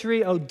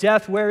victory? O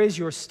death, where is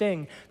your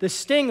sting? The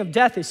sting of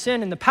death is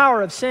sin, and the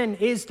power of sin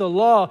is the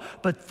law.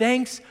 But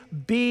thanks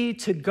be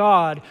to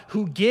God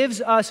who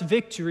gives us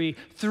victory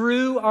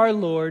through our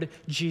Lord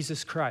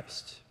Jesus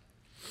Christ.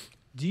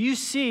 Do you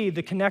see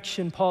the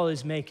connection Paul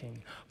is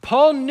making?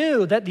 Paul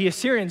knew that the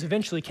Assyrians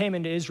eventually came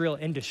into Israel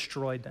and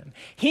destroyed them.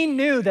 He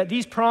knew that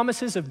these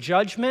promises of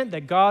judgment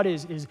that God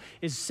is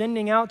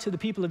sending out to the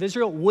people of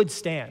Israel would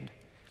stand.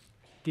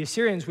 The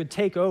Assyrians would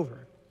take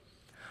over.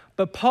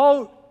 But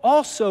Paul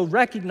also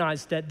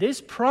recognized that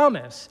this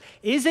promise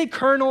is a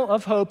kernel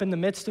of hope in the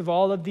midst of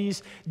all of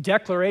these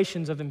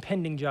declarations of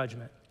impending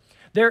judgment.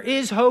 There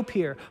is hope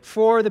here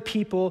for the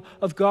people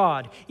of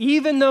God.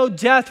 Even though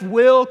death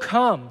will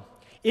come,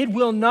 it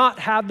will not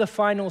have the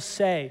final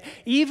say.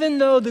 Even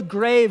though the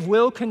grave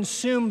will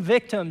consume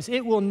victims,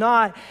 it will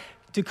not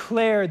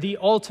declare the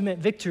ultimate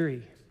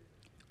victory.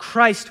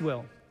 Christ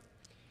will.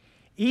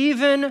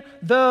 Even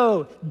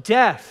though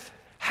death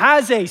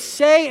has a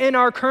say in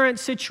our current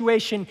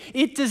situation,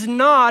 it does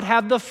not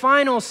have the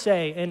final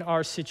say in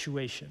our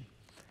situation.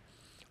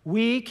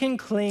 We can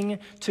cling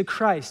to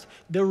Christ.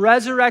 The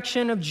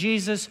resurrection of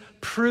Jesus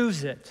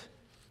proves it.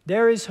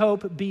 There is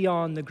hope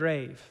beyond the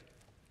grave.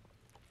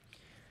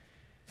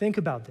 Think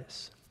about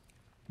this.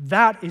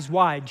 That is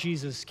why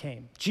Jesus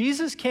came.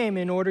 Jesus came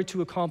in order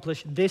to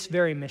accomplish this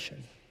very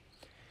mission.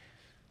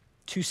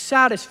 To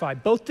satisfy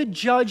both the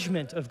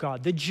judgment of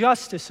God, the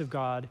justice of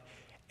God,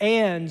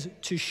 and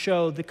to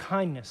show the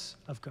kindness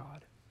of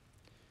God.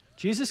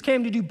 Jesus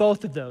came to do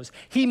both of those.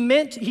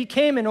 He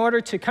came in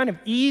order to kind of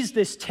ease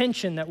this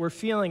tension that we're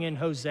feeling in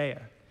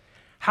Hosea.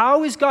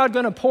 How is God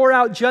going to pour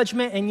out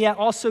judgment and yet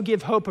also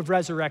give hope of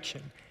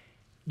resurrection?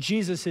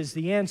 Jesus is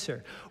the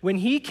answer. When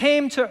he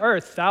came to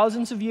earth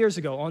thousands of years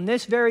ago on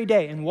this very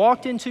day and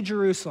walked into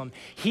Jerusalem,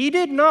 he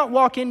did not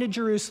walk into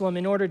Jerusalem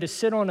in order to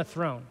sit on a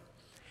throne.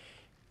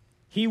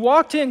 He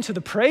walked into the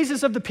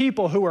praises of the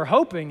people who were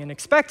hoping and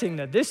expecting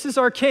that this is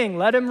our king,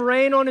 let him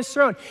reign on his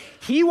throne.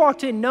 He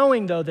walked in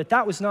knowing, though, that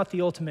that was not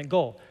the ultimate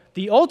goal.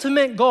 The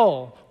ultimate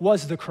goal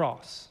was the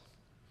cross.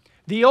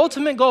 The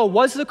ultimate goal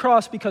was the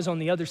cross because on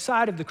the other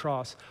side of the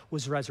cross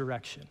was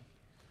resurrection.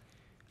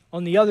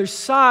 On the other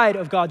side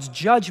of God's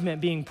judgment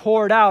being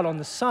poured out on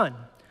the Son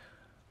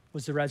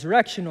was the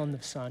resurrection on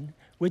the Son,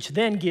 which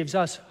then gives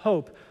us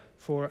hope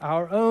for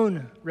our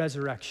own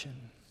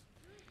resurrection.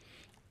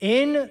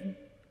 In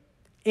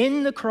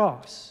the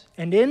cross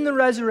and in the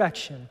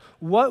resurrection,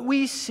 what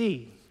we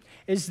see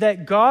is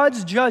that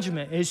God's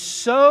judgment is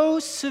so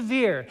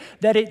severe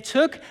that it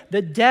took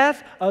the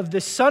death of the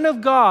Son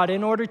of God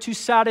in order to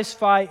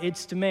satisfy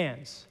its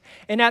demands.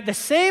 And at the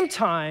same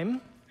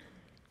time,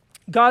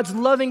 God's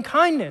loving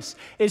kindness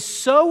is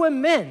so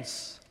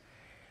immense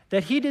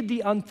that he did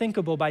the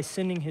unthinkable by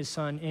sending his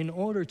Son in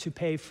order to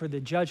pay for the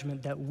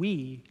judgment that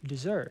we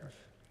deserve.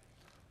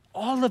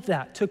 All of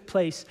that took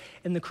place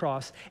in the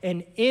cross.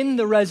 And in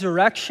the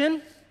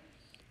resurrection,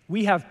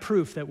 we have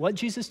proof that what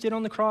Jesus did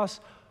on the cross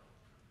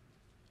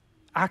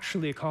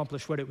actually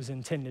accomplished what it was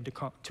intended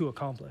to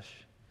accomplish.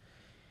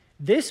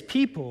 This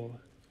people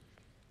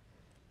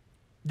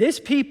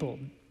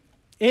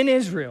in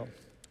Israel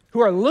who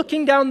are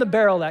looking down the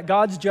barrel at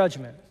God's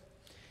judgment,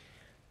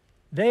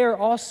 they are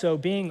also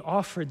being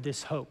offered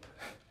this hope.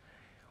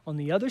 On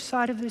the other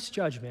side of this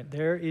judgment,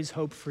 there is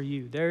hope for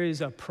you. There is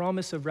a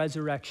promise of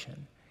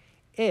resurrection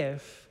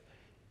if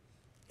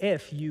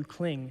you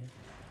cling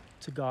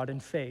to God in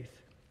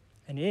faith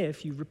and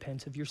if you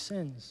repent of your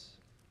sins.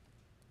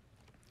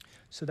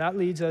 So that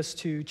leads us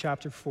to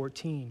chapter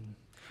 14.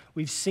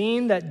 We've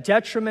seen that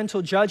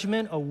detrimental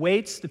judgment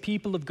awaits the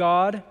people of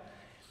God,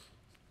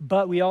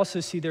 but we also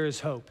see there is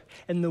hope.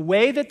 And the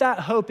way that that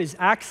hope is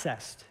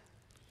accessed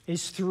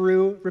is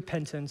through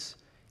repentance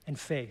and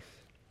faith.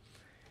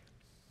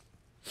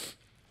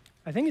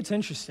 I think it's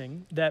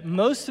interesting that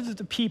most of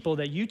the people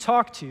that you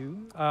talk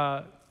to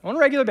on a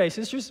regular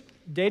basis, just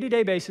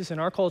day-to-day basis in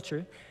our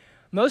culture,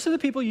 most of the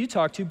people you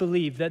talk to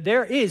believe that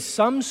there is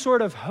some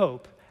sort of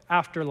hope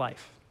after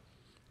life,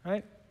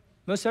 right?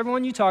 Most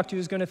everyone you talk to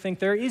is going to think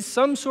there is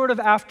some sort of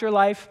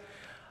afterlife.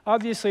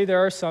 Obviously,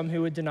 there are some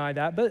who would deny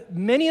that, but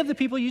many of the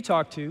people you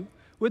talk to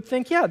would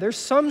think, yeah, there's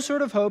some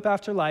sort of hope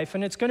after life,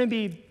 and it's going to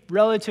be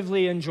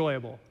relatively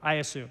enjoyable, I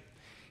assume.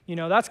 You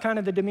know, that's kind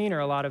of the demeanor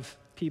a lot of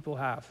people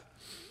have.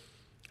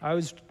 I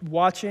was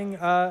watching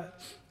a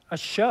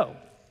show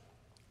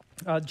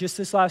just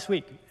this last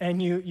week,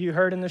 and you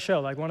heard in the show,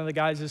 like one of the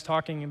guys is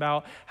talking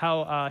about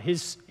how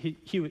his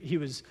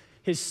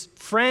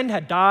friend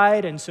had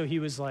died, and so he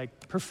was like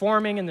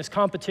performing in this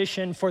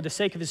competition for the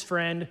sake of his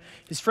friend.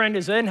 His friend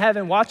is in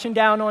heaven watching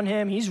down on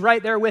him. He's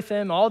right there with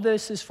him. All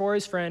this is for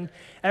his friend.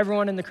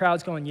 Everyone in the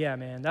crowd's going, yeah,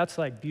 man, that's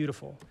like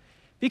beautiful.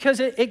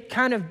 Because it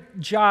kind of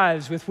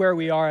jives with where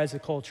we are as a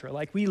culture.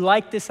 Like, we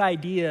like this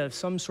idea of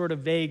some sort of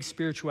vague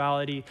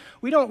spirituality.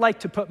 We don't like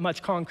to put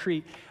much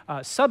concrete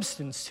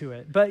substance to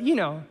it. But, you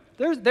know,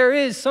 there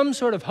is some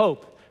sort of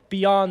hope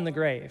beyond the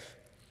grave.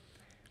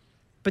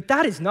 But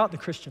that is not the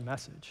Christian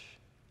message.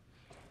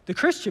 The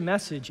Christian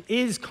message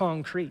is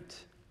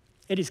concrete.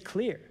 It is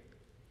clear.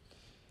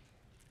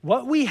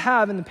 What we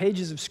have in the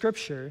pages of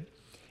Scripture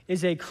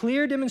is a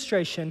clear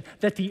demonstration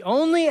that the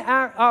only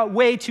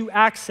way to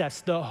access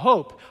the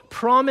hope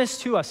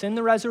promised to us in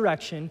the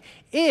resurrection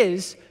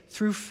is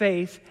through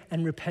faith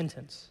and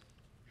repentance.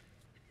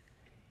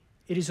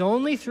 It is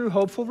only through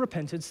hopeful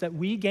repentance that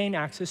we gain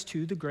access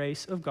to the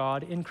grace of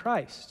God in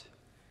Christ.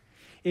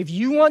 If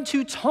you want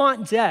to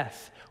taunt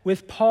death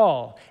with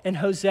Paul and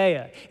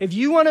Hosea, if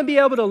you want to be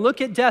able to look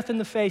at death in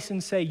the face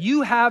and say,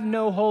 you have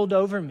no hold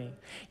over me,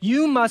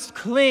 you must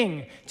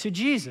cling to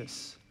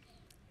Jesus.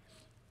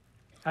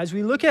 As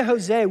we look at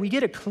Hosea, we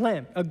get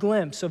a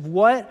glimpse of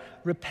what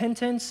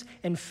repentance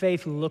and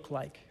faith look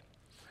like.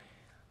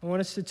 I want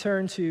us to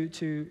turn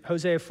to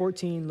Hosea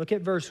 14, look at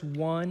verse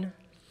 1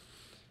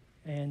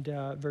 and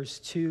verse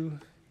 2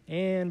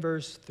 and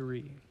verse 3.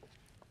 It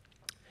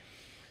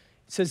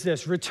says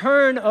this,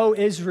 "Return, O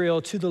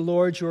Israel, to the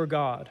Lord your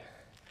God,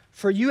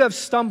 for you have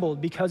stumbled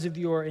because of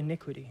your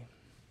iniquity.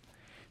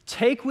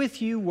 Take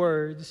with you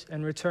words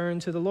and return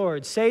to the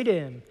Lord. Say to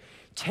him,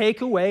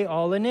 take away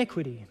all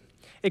iniquity.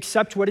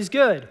 Accept what is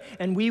good,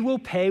 and we will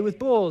pay with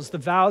bulls the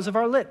vows of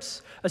our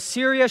lips.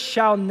 Assyria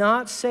shall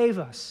not save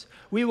us.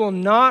 We will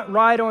not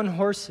ride on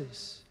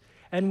horses,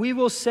 and we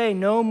will say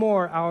no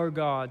more our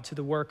God to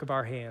the work of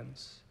our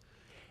hands.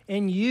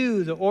 In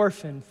you the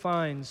orphan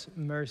finds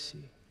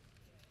mercy."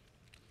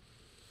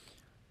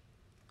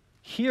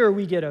 Here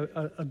we get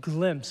a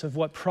glimpse of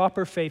what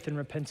proper faith and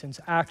repentance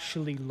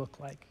actually look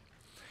like.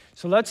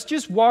 So let's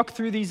just walk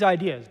through these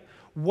ideas.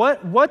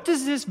 What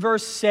does this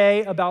verse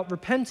say about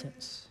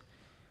repentance?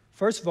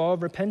 First of all,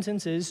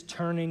 repentance is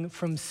turning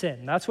from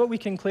sin. That's what we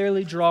can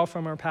clearly draw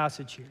from our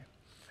passage here.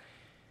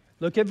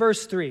 Look at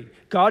verse 3.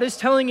 God is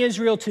telling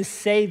Israel to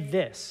say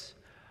this,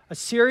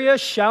 "Assyria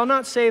shall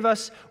not save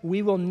us.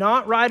 We will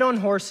not ride on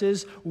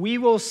horses. We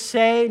will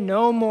say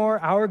no more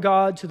our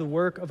God to the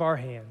work of our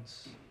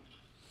hands."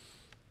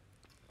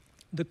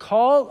 The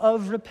call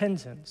of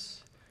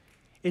repentance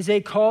is a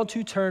call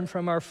to turn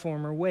from our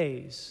former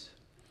ways.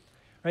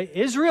 Right?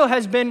 Israel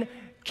has been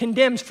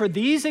condemned for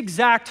these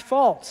exact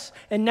faults,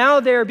 and now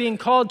they're being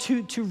called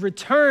to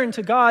return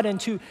to God and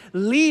to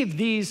leave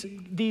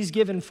these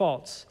given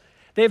faults.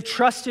 They've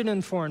trusted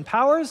in foreign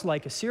powers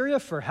like Assyria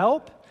for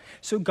help,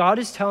 so God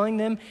is telling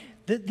them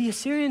that the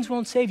Assyrians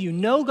won't save you.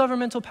 No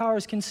governmental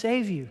powers can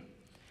save you.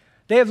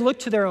 They have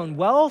looked to their own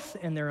wealth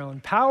and their own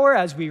power,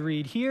 as we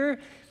read here.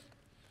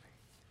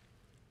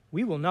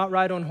 We will not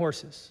ride on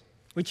horses,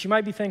 which you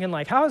might be thinking,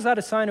 like, how is that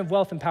a sign of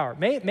wealth and power?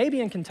 Maybe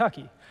in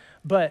Kentucky.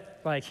 But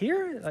like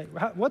here,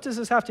 what does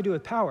this have to do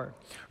with power?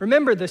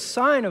 Remember, the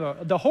sign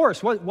of the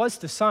horse was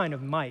the sign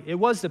of might. It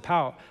was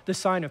the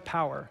sign of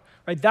power,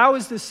 right? That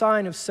was the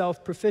sign of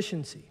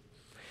self-proficiency.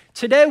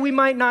 Today, we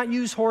might not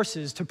use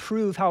horses to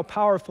prove how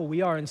powerful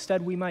we are.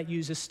 Instead, we might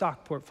use a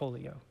stock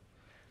portfolio.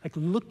 Like,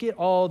 look at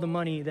all the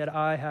money that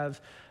I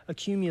have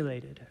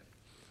accumulated.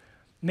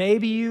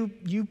 Maybe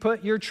you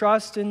put your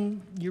trust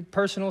in your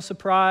personal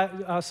supply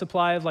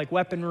of like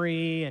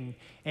weaponry and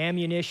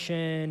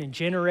ammunition and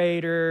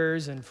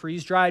generators and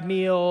freeze-dried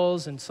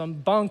meals and some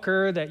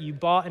bunker that you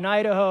bought in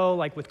Idaho,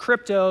 like with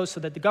crypto, so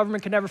that the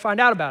government could never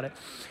find out about it.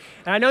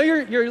 And I know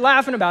you're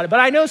laughing about it, but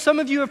I know some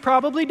of you have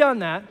probably done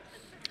that,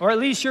 or at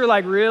least you're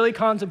like really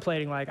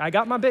contemplating, like, I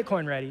got my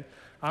Bitcoin ready,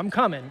 I'm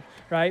coming,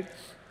 right?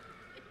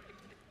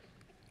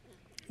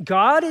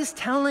 God is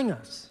telling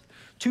us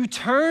to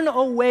turn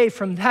away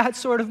from that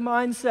sort of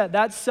mindset,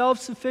 that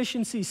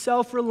self-sufficiency,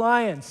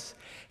 self-reliance.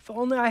 If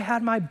only I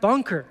had my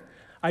bunker,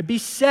 I'd be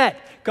set.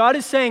 God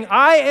is saying,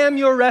 I am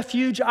your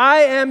refuge, I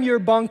am your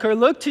bunker.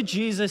 Look to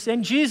Jesus.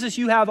 In Jesus,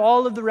 you have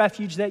all of the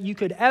refuge that you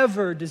could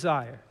ever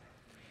desire.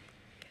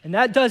 And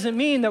that doesn't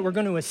mean that we're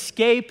going to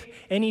escape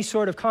any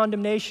sort of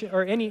condemnation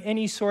or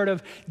any sort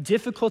of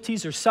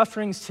difficulties or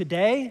sufferings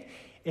today.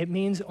 It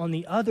means on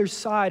the other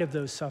side of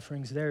those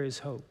sufferings, there is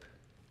hope.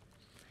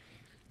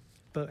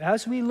 But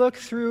as we look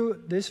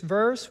through this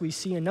verse, we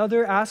see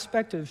another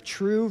aspect of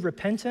true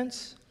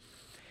repentance.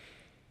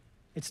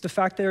 It's the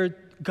fact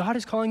that God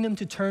is calling them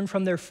to turn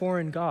from their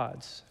foreign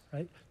gods,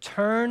 right?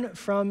 Turn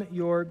from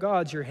your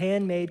gods, your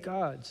handmade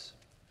gods.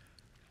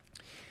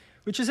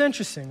 Which is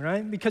interesting,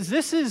 right? Because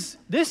this is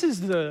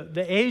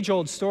the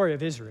age-old story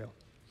of Israel.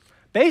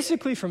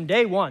 Basically, from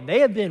day one,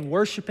 they have been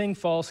worshiping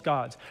false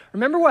gods.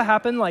 Remember what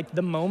happened like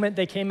the moment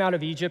they came out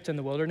of Egypt in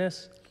the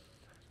wilderness?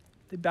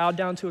 They bowed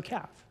down to a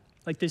calf,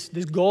 like this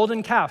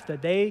golden calf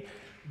that they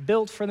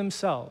built for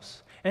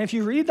themselves. And if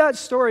you read that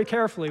story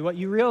carefully, what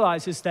you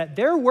realize is that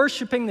they're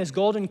worshiping this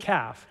golden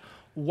calf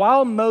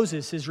while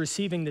Moses is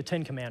receiving the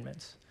 10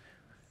 Commandments,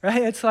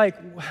 right? It's like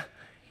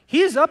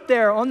he's up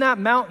there on that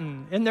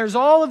mountain, and there's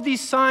all of these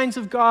signs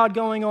of God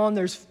going on.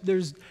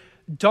 There's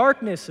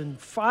darkness and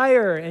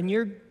fire, and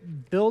you're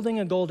building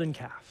a golden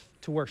calf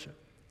to worship.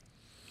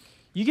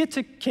 You get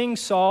to King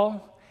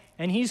Saul,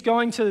 and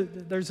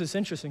there's this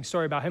interesting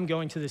story about him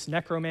going to this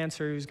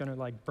necromancer who's going to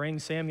like bring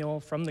Samuel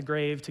from the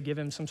grave to give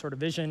him some sort of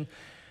vision,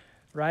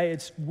 right?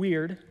 It's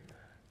weird.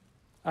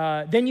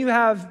 Then you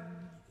have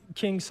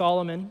King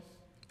Solomon,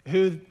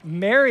 who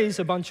marries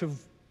a bunch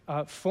of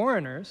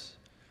foreigners,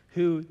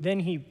 who then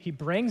he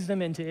brings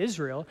them into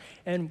Israel,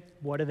 and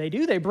what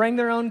do? They bring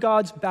their own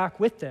gods back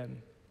with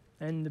them.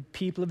 And the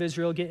people of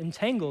Israel get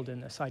entangled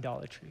in this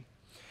idolatry.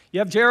 You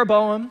have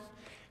Jeroboam,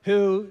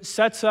 who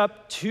sets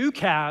up 2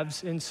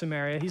 calves in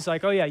Samaria. He's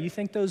like, oh yeah, you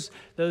think those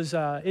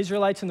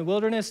Israelites in the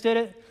wilderness did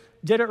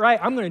it right?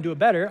 I'm going to do it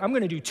better. I'm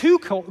going to do 2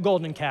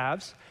 golden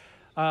calves.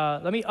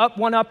 Let me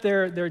one up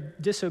their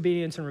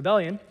disobedience and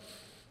rebellion.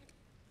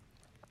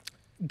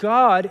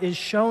 God is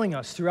showing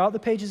us throughout the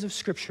pages of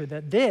Scripture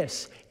that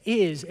this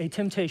is a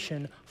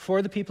temptation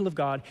for the people of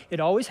God.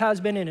 It always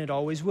has been and it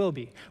always will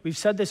be. We've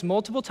said this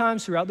multiple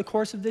times throughout the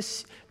course of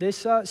this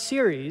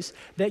series,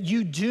 that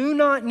you do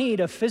not need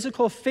a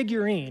physical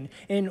figurine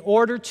in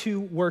order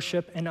to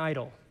worship an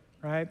idol,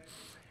 right?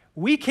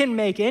 We can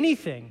make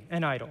anything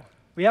an idol.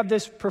 We have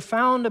this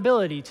profound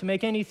ability to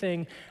make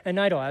anything an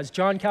idol. As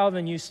John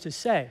Calvin used to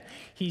say,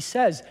 he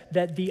says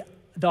that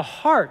the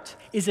heart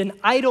is an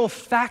idol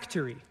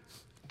factory.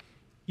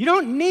 You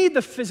don't need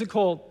the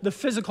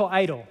physical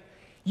idol.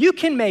 You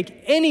can make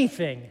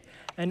anything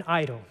an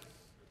idol.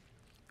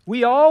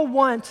 We all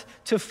want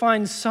to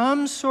find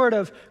some sort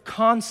of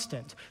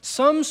constant,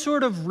 some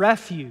sort of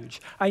refuge.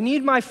 I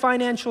need my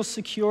financial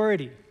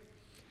security.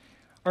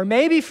 Or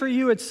maybe for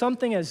you, it's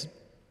something as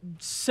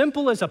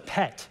simple as a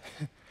pet.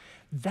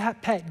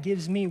 That pet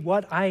gives me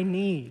what I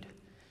need.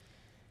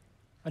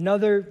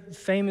 Another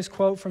famous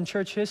quote from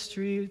church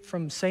history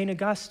from St.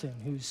 Augustine,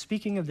 who's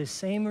speaking of this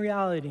same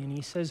reality, and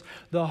he says,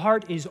 the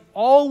heart is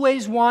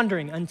always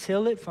wandering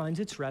until it finds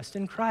its rest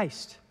in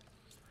Christ.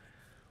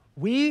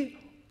 We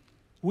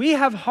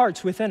have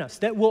hearts within us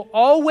that will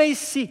always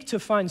seek to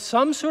find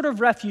some sort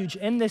of refuge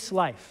in this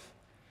life.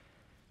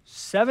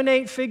 7,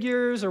 8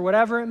 figures or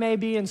whatever it may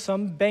be in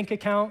some bank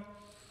account,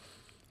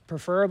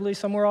 preferably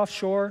somewhere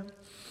offshore.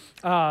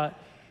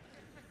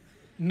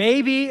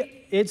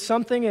 Maybe it's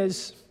something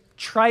as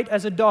trite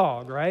as a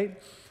dog, right?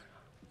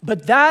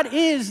 But that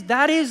is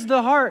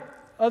the heart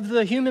of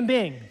the human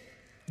being.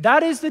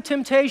 That is the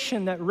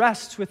temptation that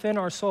rests within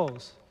our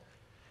souls.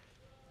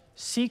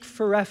 Seek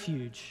for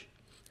refuge.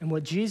 And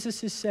what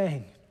Jesus is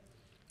saying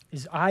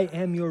is, I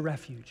am your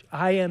refuge.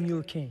 I am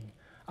your king.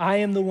 I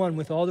am the one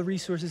with all the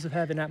resources of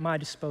heaven at my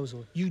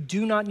disposal. You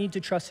do not need to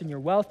trust in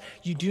your wealth.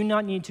 You do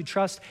not need to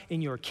trust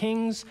in your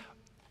kings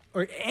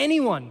or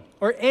anyone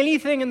or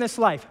anything in this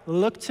life.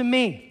 Look to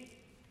me.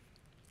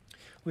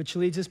 Which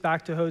leads us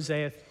back to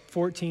Hosea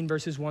 14,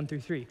 verses 1 through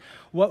 3.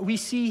 What we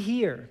see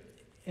here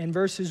in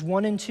verses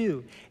 1 and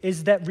 2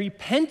 is that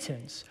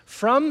repentance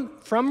from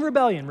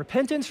rebellion,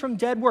 repentance from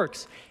dead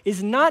works,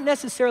 is not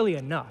necessarily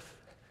enough.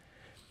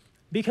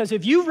 Because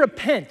if you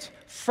repent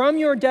from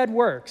your dead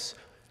works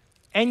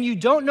and you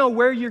don't know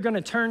where you're going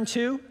to turn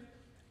to,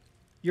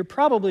 you're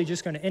probably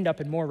just going to end up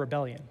in more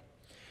rebellion.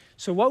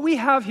 So what we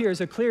have here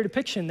is a clear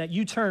depiction that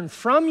you turn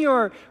from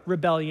your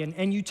rebellion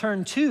and you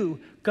turn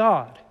to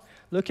God.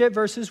 Look at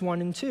verses 1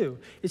 and 2.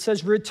 It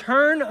says,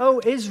 return, O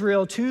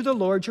Israel, to the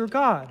Lord your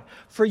God,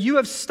 for you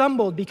have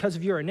stumbled because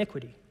of your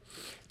iniquity.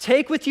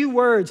 Take with you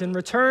words and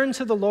return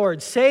to the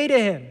Lord. Say to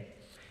him,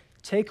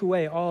 take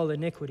away all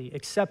iniquity,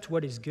 except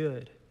what is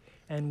good,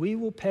 and we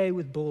will pay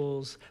with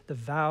bulls the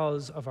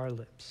vows of our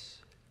lips.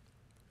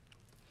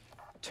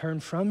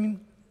 Turn from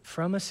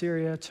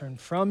Assyria, turn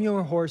from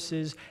your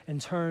horses, and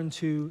turn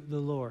to the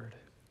Lord.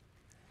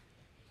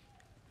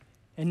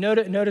 And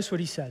notice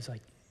what he says,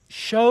 like,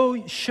 Show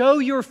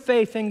your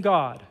faith in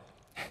God.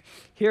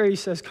 Here he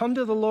says, come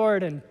to the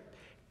Lord and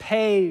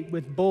pay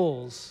with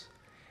bulls.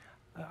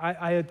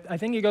 I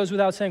think it goes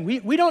without saying,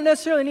 we don't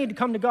necessarily need to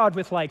come to God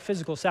with like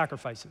physical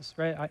sacrifices,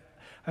 right?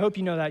 I hope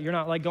you know that. You're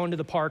not like going to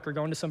the park or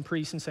going to some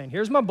priest and saying,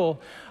 here's my bull,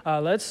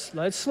 let's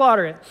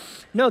slaughter it.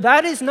 No,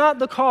 that is not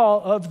the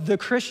call of the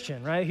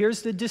Christian, right?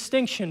 Here's the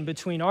distinction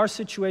between our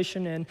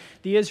situation and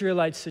the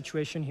Israelites'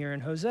 situation here in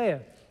Hosea.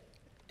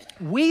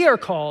 We are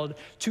called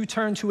to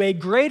turn to a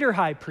greater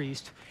high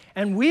priest,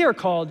 and we are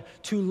called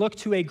to look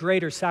to a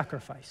greater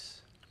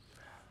sacrifice.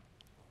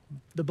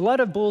 The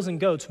blood of bulls and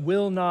goats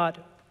will not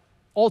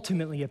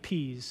ultimately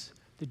appease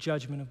the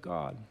judgment of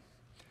God.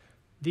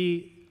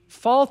 The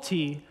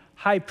faulty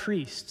high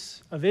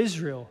priests of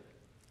Israel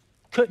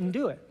couldn't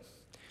do it.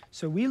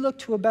 So we look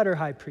to a better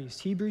high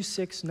priest, Hebrews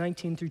 6,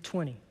 19 through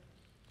 20.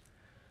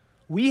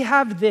 we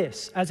have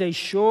this as a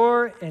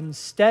sure and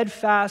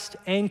steadfast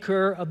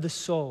anchor of the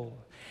soul,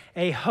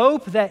 a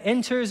hope that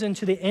enters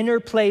into the inner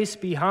place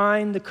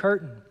behind the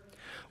curtain,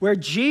 where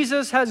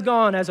Jesus has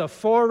gone as a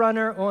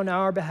forerunner on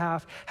our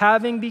behalf,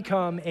 having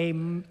become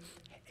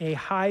a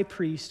high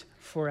priest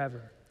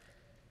forever.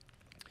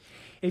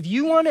 If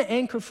you want to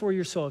anchor for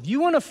your soul, if you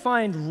want to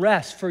find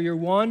rest for your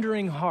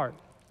wandering heart,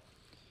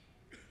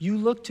 you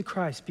look to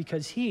Christ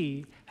because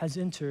he has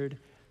entered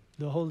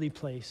the holy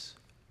place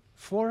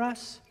for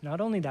us. Not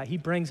only that, he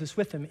brings us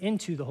with him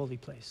into the holy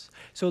place.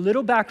 So a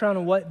little background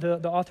on what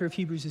the author of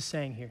Hebrews is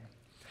saying here.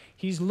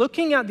 He's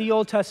looking at the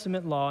Old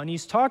Testament law, and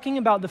he's talking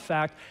about the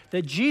fact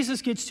that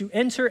Jesus gets to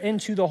enter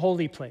into the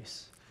holy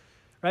place.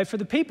 Right? For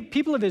the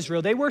people of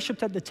Israel, they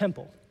worshiped at the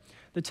temple.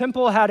 The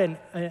temple had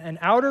an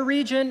outer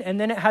region, and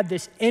then it had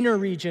this inner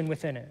region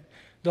within it,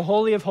 the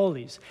Holy of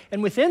Holies.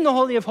 And within the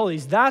Holy of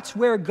Holies, that's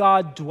where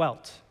God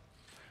dwelt.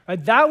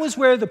 Right? That was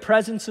where the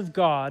presence of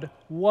God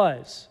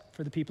was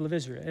for the people of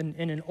Israel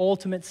in an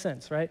ultimate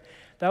sense, right?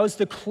 That was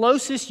the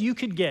closest you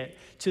could get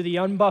to the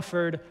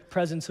unbuffered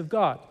presence of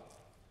God.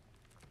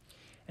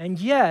 And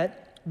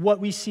yet, what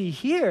we see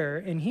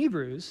here in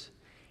Hebrews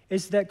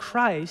is that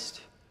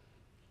Christ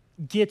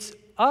gets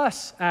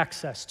us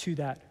access to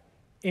that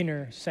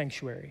inner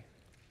sanctuary.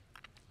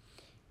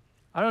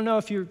 I don't know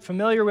if you're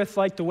familiar with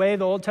the way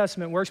the Old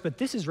Testament works, but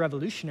this is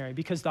revolutionary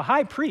because the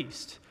high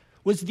priest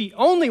was the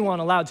only one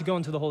allowed to go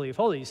into the Holy of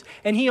Holies,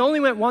 and he only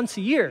went once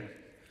a year.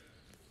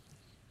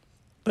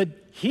 But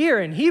here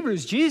in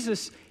Hebrews,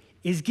 Jesus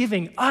is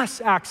giving us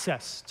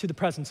access to the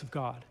presence of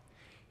God.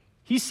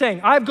 He's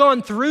saying, I've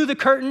gone through the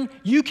curtain,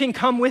 you can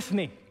come with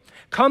me.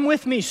 Come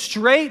with me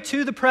straight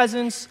to the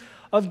presence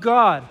of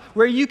God,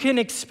 where you can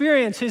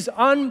experience his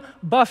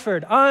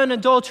unbuffered,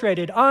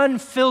 unadulterated,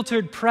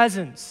 unfiltered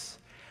presence.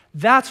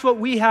 That's what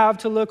we have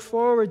to look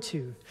forward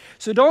to.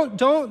 So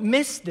don't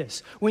miss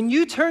this. When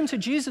you turn to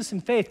Jesus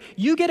in faith,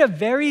 you get a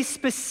very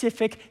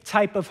specific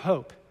type of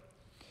hope.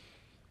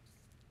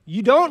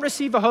 You don't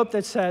receive a hope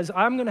that says,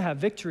 I'm going to have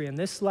victory in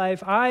this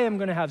life. I am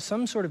going to have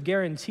some sort of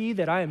guarantee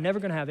that I am never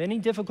going to have any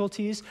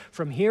difficulties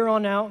from here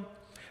on out.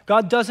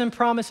 God doesn't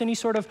promise any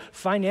sort of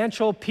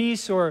financial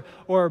peace or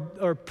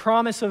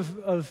promise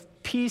of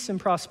peace and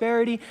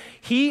prosperity.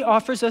 He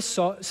offers us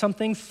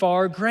something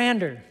far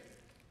grander.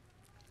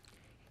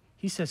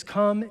 He says,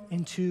 come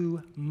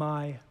into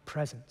my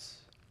presence.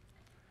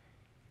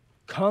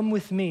 Come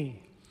with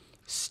me.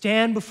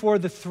 Stand before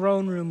the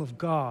throne room of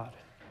God.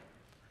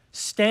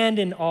 Stand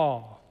in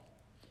awe.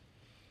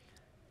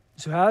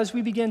 So as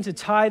we begin to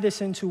tie this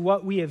into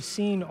what we have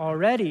seen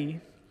already,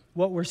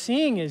 what we're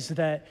seeing is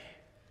that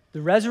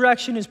the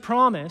resurrection is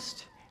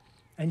promised,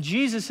 and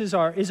Jesus is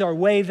our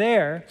way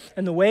there,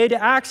 and the way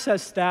to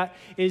access that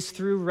is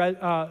through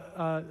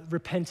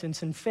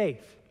repentance and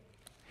faith.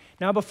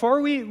 Now,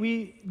 before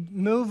we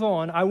move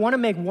on, I want to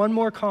make one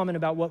more comment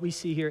about what we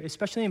see here,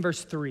 especially in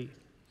verse 3.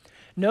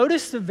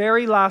 Notice the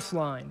very last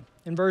line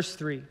in verse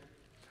 3.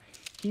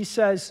 He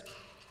says,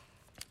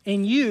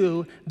 in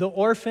you, the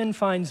orphan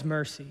finds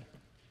mercy.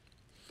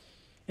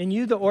 In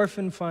you, the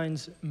orphan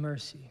finds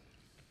mercy.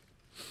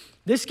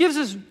 This gives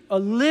us a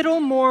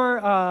little more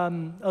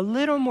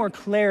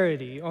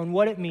clarity on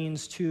what it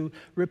means to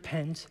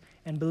repent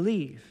and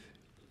believe.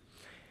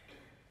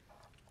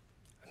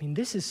 I mean,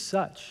 this is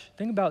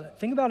think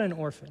about an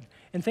orphan,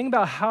 and think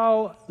about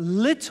how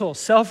little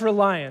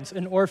self-reliance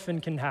an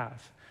orphan can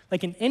have.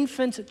 Like an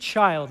infant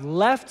child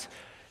left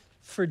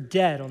for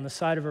dead on the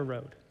side of a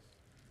road.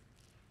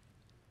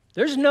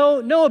 There's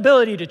no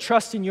ability to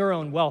trust in your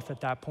own wealth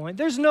at that point.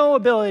 There's no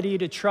ability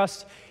to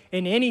trust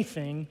in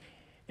anything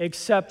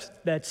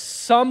except that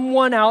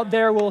someone out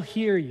there will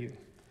hear you.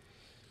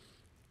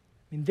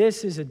 I mean,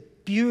 this is a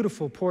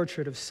beautiful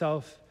portrait of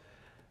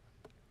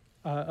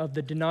of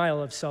the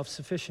denial of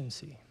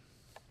self-sufficiency.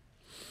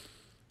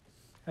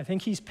 I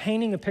think he's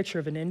painting a picture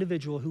of an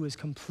individual who is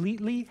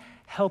completely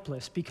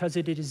helpless, because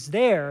it is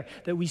there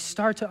that we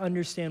start to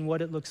understand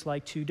what it looks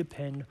like to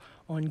depend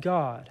on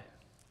God.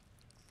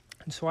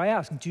 And so I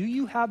ask, do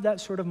you have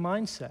that sort of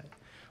mindset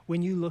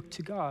when you look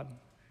to God?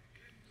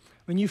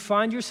 When you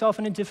find yourself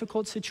in a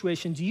difficult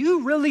situation, do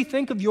you really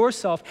think of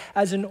yourself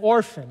as an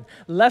orphan,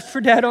 left for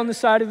dead on the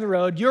side of the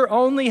road? Your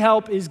only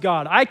help is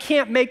God. I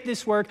can't make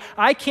this work.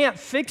 I can't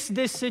fix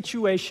this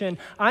situation.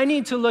 I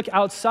need to look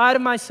outside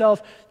of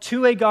myself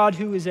to a God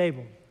who is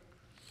able.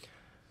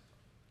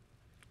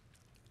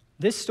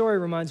 This story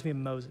reminds me of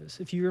Moses.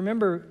 If you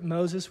remember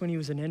Moses when he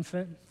was an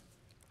infant,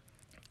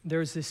 there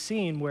was this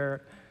scene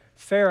where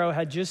Pharaoh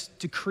had just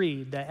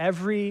decreed that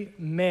every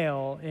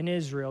male in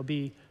Israel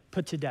be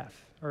put to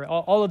death, or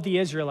all of the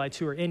Israelites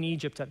who were in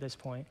Egypt at this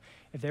point.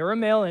 If they were a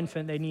male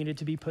infant, they needed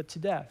to be put to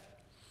death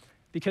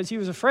because he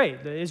was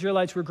afraid. The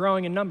Israelites were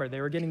growing in number.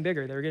 They were getting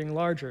bigger. They were getting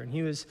larger, and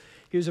he was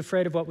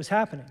afraid of what was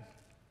happening.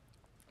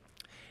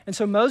 And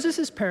so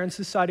Moses' parents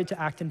decided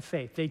to act in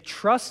faith. They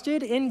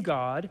trusted in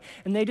God,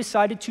 and they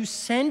decided to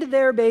send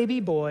their baby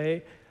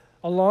boy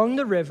along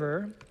the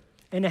river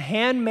in a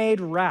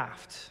handmade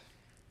raft.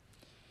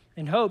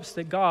 in hopes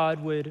that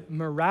God would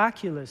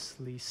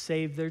miraculously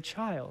save their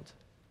child.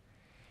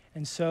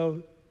 And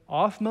so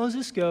off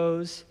Moses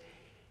goes,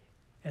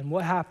 and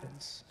what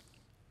happens?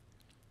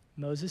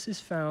 Moses is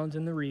found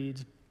in the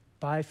reeds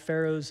by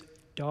Pharaoh's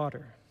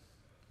daughter.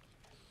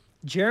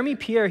 Jeremy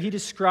Pierre, he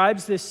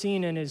describes this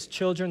scene in his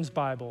children's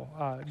Bible,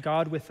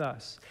 God with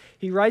Us.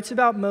 He writes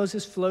about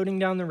Moses floating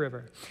down the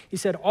river. He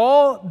said,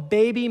 all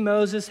baby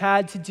Moses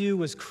had to do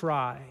was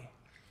cry.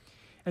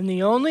 And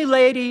the only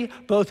lady,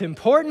 both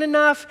important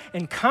enough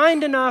and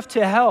kind enough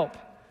to help,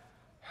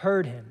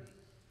 heard him.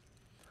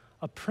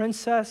 A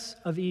princess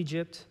of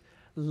Egypt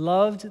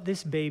loved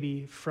this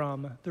baby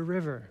from the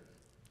river.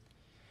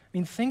 I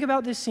mean, think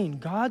about this scene.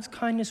 God's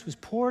kindness was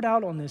poured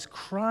out on this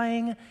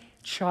crying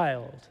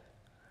child,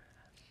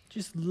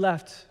 just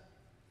left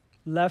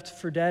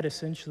for dead,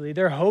 essentially.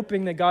 They're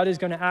hoping that God is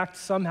going to act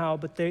somehow,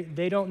 but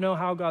they don't know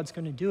how God's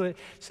going to do it,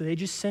 so they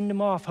just send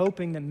him off,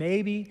 hoping that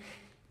maybe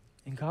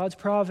in God's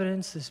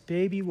providence, this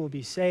baby will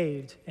be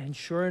saved, and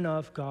sure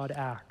enough, God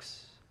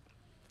acts.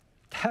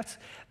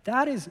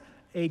 That is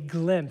a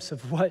glimpse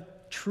of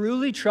what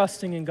truly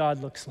trusting in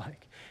God looks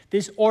like.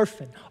 This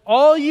orphan,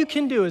 all you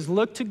can do is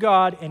look to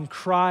God and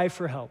cry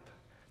for help.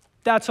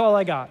 That's all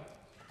I got.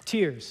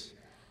 Tears.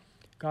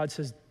 God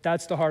says,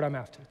 that's the heart I'm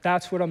after.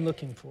 That's what I'm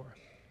looking for.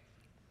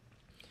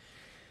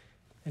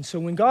 And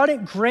so when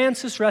God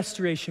grants us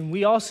restoration,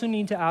 we also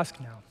need to ask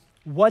now,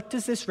 what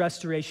does this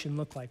restoration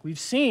look like? We've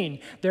seen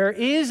there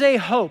is a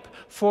hope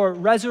for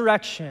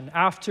resurrection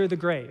after the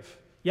grave.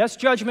 Yes,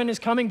 judgment is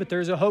coming, but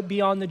there's a hope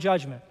beyond the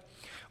judgment.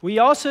 We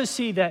also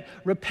see that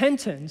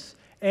repentance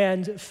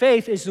and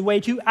faith is the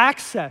way to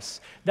access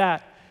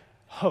that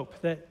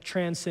hope that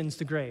transcends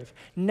the grave.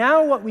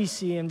 Now what we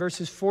see in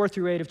verses 4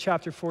 through 8 of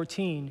chapter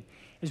 14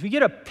 is we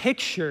get a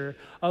picture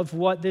of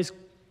what this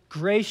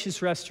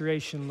gracious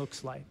restoration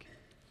looks like.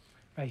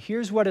 Right,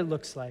 here's what it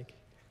looks like.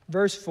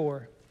 Verse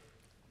 4.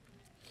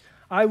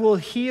 I will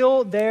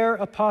heal their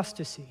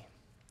apostasy.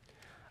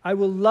 I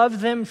will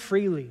love them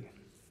freely,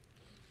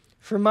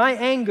 for my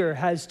anger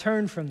has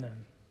turned from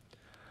them.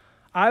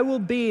 I will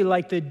be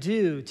like the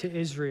dew to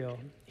Israel.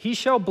 He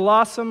shall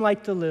blossom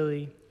like the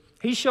lily.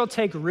 He shall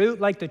take root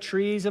like the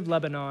trees of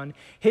Lebanon.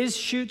 His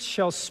shoots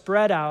shall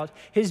spread out.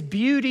 His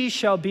beauty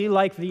shall be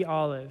like the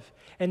olive,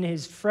 and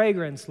his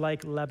fragrance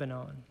like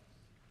Lebanon.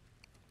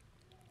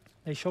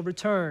 They shall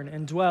return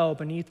and dwell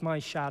beneath my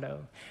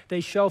shadow.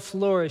 They shall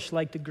flourish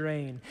like the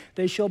grain.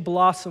 They shall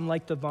blossom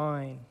like the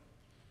vine.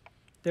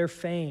 Their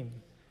fame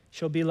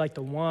shall be like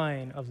the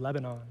wine of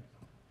Lebanon.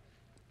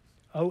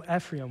 O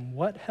Ephraim,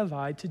 what have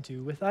I to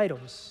do with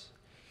idols?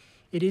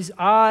 It is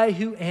I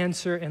who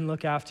answer and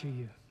look after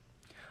you.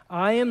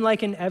 I am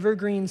like an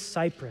evergreen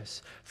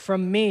cypress.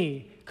 From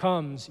me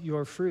comes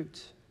your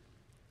fruit.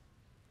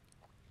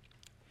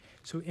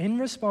 So in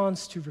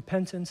response to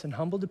repentance and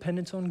humble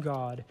dependence on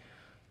God,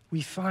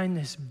 we find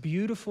this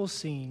beautiful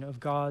scene of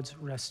God's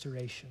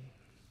restoration.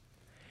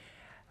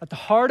 At the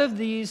heart of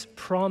these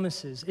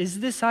promises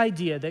is this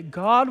idea that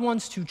God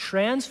wants to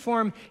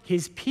transform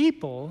his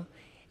people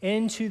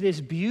into this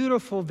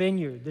beautiful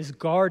vineyard, this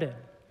garden.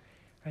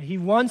 He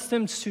wants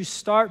them to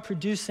start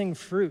producing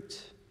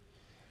fruit.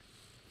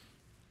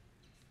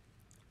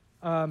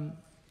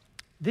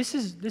 This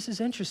is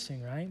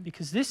interesting, right?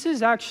 Because this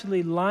is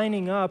actually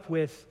lining up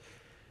with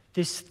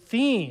this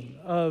theme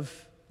of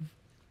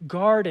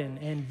garden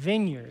and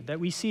vineyard that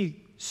we see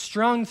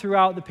strung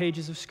throughout the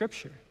pages of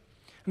Scripture.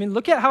 I mean,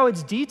 look at how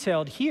it's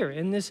detailed here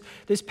in this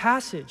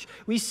passage.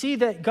 We see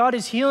that God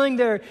is healing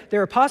their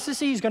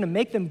apostasy. He's going to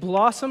make them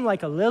blossom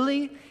like a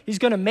lily. He's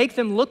going to make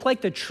them look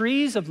like the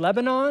trees of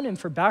Lebanon. And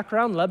for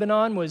background,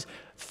 Lebanon was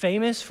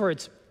famous for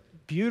its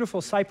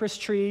beautiful cypress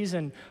trees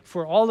and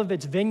for all of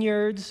its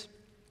vineyards.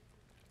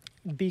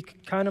 It'd be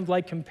kind of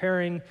like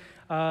comparing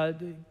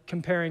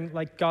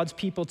like God's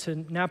people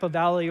to Napa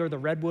Valley or the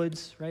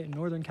redwoods, right? In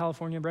Northern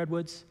California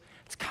redwoods.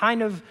 It's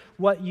kind of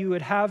what you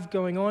would have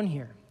going on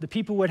here. The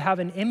people would have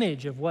an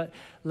image of what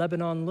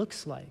Lebanon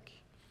looks like.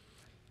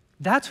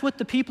 That's what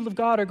the people of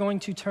God are going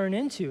to turn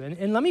into.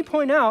 And let me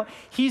point out,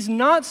 he's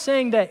not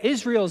saying that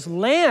Israel's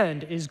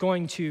land is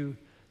going to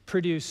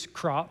produce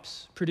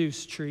crops,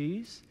 produce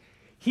trees.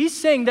 He's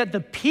saying that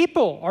the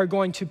people are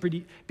going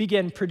to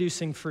begin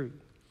producing fruit.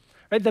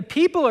 Right? The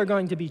people are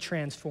going to be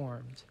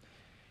transformed.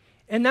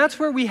 And that's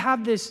where we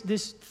have this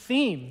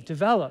theme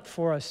develop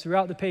for us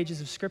throughout the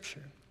pages of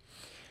Scripture.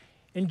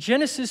 In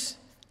Genesis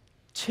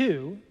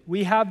 2,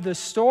 we have the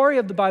story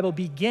of the Bible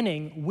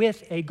beginning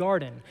with a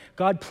garden.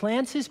 God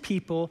plants his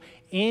people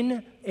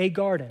in a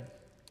garden.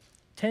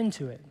 Tend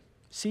to it.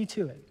 See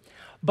to it.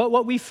 But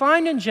what we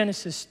find in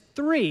Genesis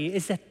 3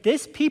 is that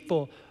this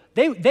people,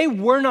 they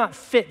were not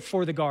fit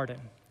for the garden.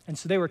 And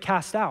so they were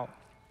cast out.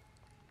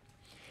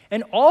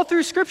 And all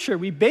through Scripture,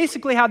 we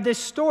basically have this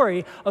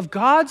story of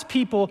God's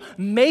people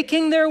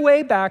making their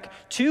way back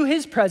to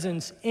his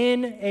presence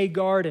in a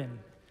garden.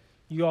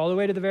 You go all the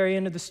way to the very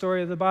end of the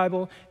story of the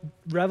Bible,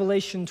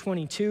 Revelation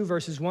 22,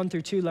 verses 1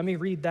 through 2. Let me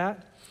read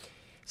that.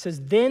 It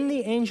says, Then the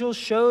angel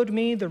showed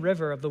me the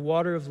river of the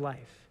water of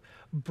life,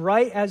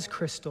 bright as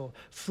crystal,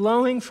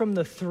 flowing from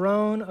the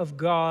throne of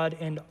God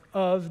and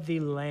of the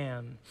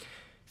Lamb.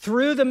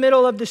 Through the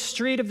middle of the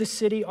street of the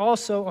city,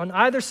 also on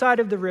either side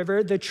of the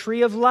river, the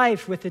tree of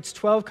life with its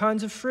 12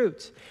 kinds of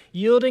fruit,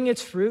 yielding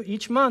its fruit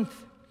each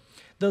month.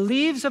 The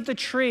leaves of the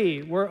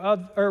tree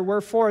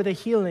were for the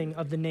healing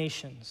of the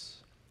nations.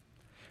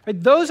 Right,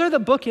 those are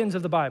the bookends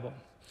of the Bible.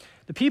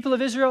 The people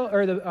of Israel,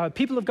 or the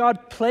people of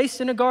God,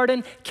 placed in a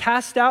garden,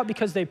 cast out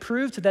because they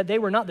proved that they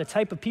were not the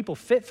type of people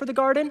fit for the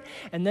garden.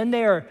 And then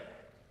they are,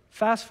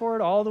 fast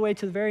forward all the way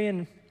to the very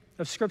end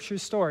of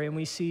Scripture's story, and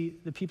we see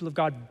the people of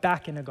God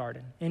back in a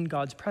garden, in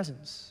God's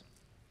presence.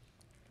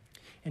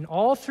 And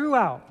all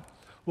throughout,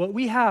 what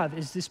we have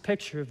is this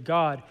picture of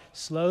God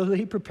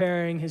slowly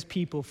preparing his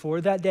people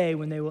for that day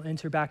when they will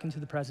enter back into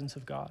the presence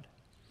of God.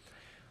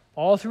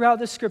 All throughout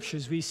the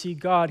Scriptures, we see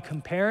God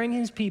comparing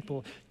his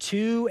people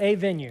to a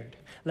vineyard.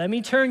 Let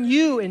me turn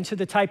you into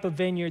the type of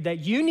vineyard that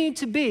you need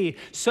to be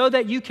so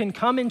that you can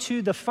come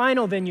into the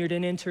final vineyard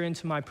and enter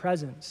into my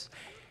presence.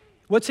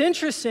 What's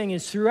interesting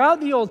is throughout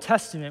the Old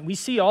Testament, we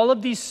see all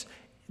of these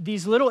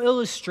little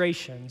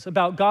illustrations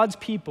about God's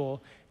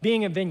people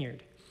being a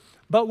vineyard.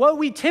 But what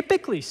we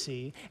typically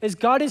see is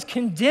God is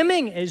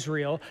condemning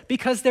Israel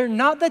because they're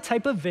not the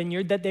type of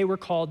vineyard that they were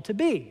called to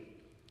be.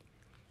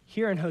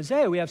 Here in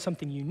Hosea, we have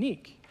something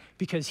unique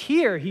because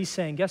here he's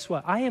saying, guess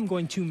what? I am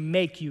going to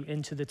make you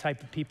into the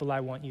type of people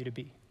I want you to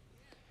be.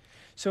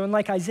 So in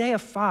like Isaiah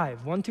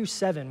 5,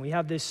 1-7, we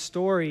have this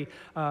story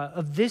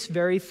of this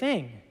very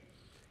thing.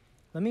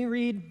 Let me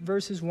read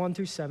verses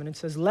 1-7. It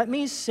says, "Let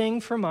me sing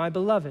for my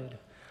beloved,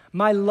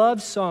 my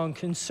love song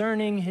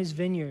concerning his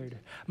vineyard.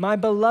 My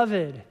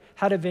beloved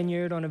had a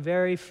vineyard on a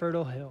very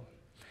fertile hill.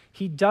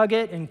 He dug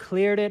it and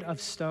cleared it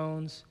of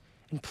stones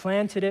and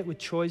planted it with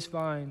choice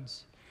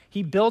vines.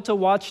 He built a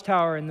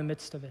watchtower in the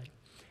midst of it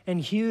and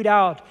hewed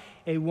out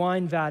a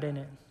wine vat in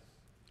it.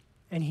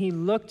 And he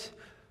looked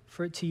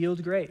for it to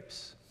yield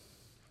grapes.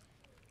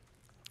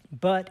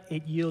 But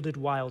it yielded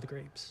wild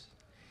grapes.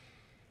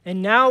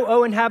 And now,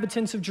 O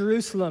inhabitants of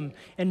Jerusalem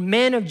and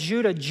men of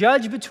Judah,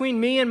 judge between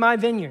me and my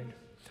vineyard.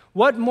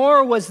 What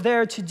more was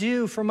there to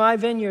do for my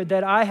vineyard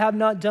that I have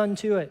not done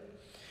to it?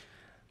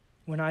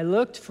 When I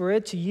looked for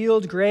it to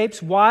yield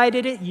grapes, why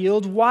did it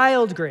yield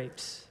wild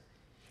grapes?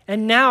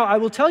 And now I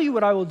will tell you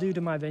what I will do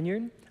to my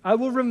vineyard. I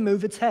will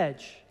remove its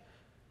hedge,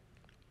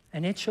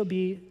 and it shall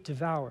be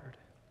devoured.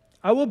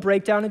 I will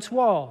break down its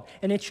wall,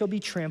 and it shall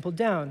be trampled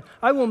down.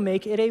 I will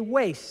make it a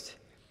waste.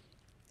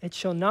 It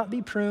shall not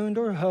be pruned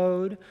or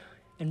hoed,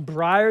 and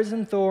briars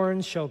and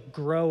thorns shall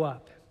grow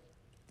up.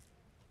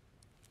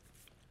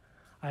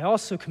 I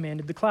also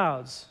commanded the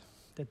clouds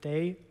that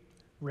they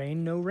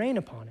rain no rain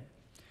upon it.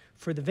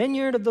 For the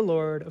vineyard of the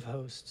Lord of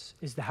hosts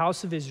is the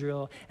house of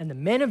Israel, and the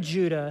men of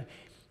Judah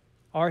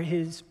are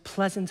his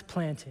pleasant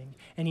planting.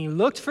 And he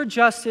looked for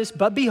justice,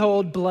 but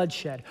behold,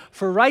 bloodshed.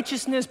 For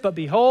righteousness, but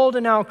behold,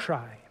 an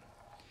outcry."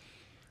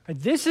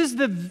 This is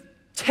the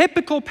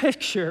typical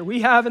picture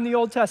we have in the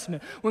Old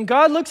Testament. When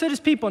God looks at his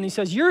people and he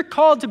says, "You're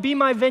called to be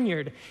my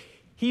vineyard,"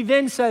 he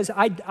then says,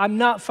 I'm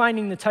not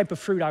finding the type of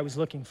fruit I was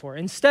looking for.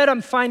 Instead,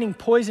 I'm finding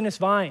poisonous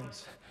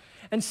vines.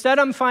 Instead,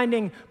 I'm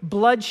finding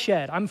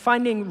bloodshed. I'm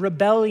finding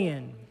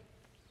rebellion.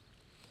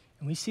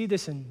 And we see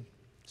this in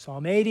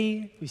Psalm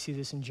 80. We see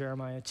this in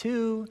Jeremiah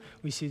 2.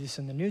 We see this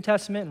in the New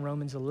Testament in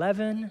Romans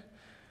 11.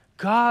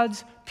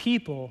 God's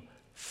people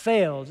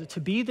failed to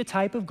be the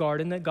type of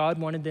garden that God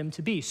wanted them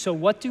to be. So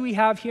what do we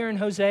have here in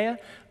Hosea?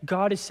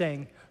 God is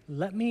saying,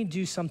 let me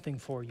do something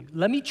for you.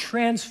 Let me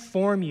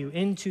transform you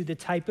into the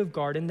type of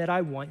garden that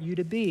I want you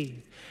to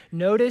be.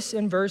 Notice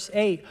in verse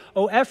 8,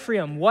 "O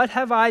Ephraim, what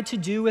have I to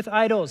do with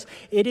idols?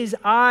 It is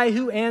I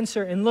who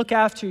answer and look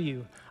after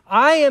you.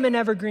 I am an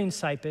evergreen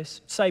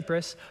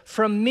cypress.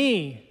 From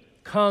me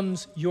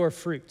comes your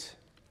fruit."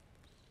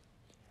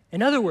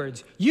 In other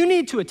words, you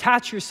need to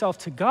attach yourself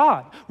to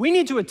God. We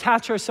need to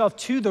attach ourselves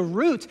to the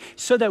root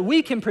so that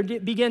we can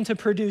begin to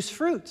produce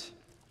fruit.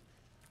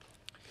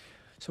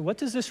 So what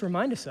does this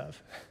remind us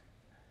of?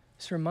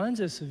 This reminds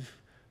us of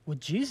what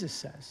Jesus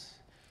says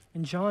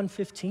in John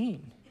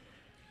 15.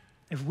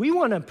 If we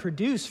want to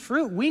produce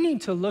fruit, we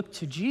need to look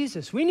to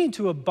Jesus. We need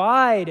to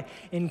abide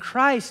in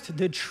Christ,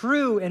 the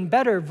true and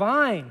better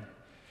vine.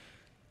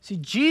 See,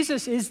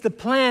 Jesus is the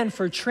plan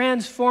for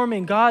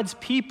transforming God's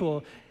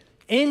people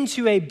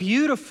into a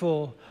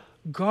beautiful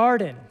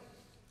garden.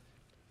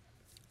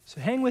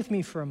 So hang with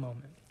me for a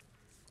moment.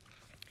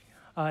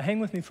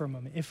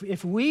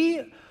 If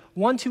we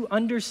want to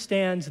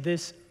understand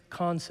this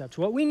concept,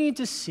 what we need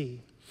to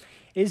see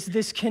is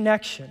this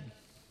connection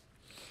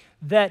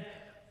that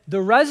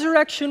the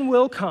resurrection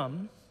will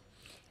come,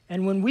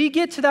 and when we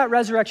get to that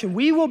resurrection,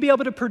 we will be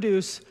able to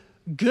produce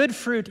good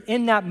fruit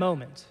in that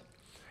moment.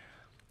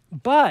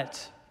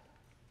 But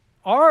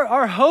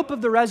our hope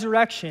of the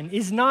resurrection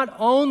is not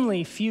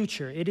only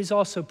future, it is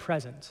also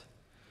present.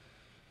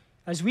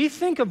 As we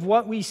think of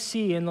what we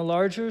see in the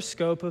larger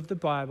scope of the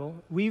Bible,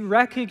 we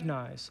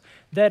recognize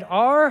that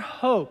our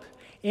hope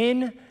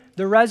in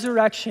the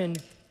resurrection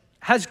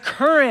has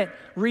current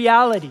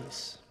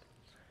realities.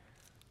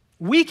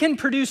 We can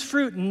produce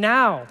fruit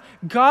now.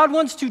 God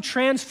wants to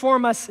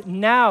transform us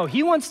now.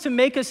 He wants to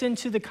make us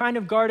into the kind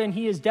of garden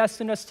He has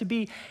destined us to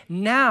be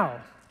now.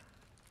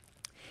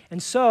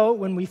 And so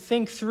when we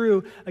think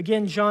through,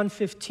 again, John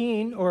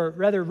 15, or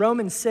rather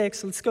Romans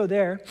 6, let's go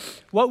there,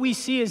 what we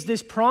see is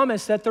this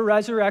promise that the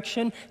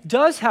resurrection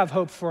does have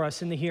hope for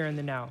us in the here and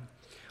the now.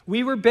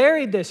 We were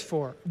buried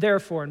therefore,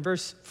 in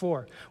verse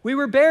 4, we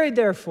were buried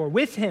therefore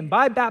with Him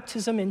by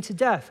baptism into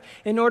death,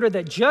 in order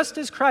that just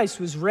as Christ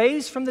was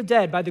raised from the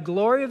dead by the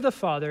glory of the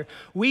Father,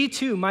 we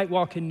too might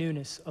walk in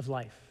newness of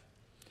life.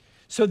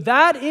 So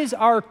that is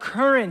our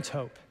current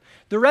hope.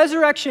 The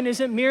resurrection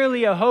isn't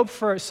merely a hope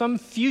for some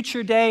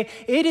future day.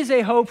 It is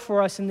a hope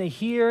for us in the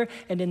here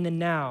and in the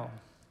now.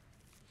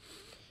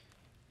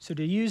 So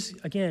to use,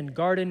 again,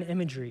 garden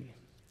imagery,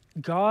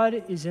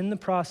 God is in the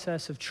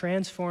process of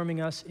transforming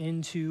us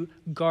into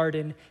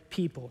garden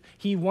people.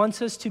 He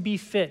wants us to be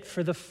fit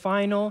for the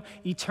final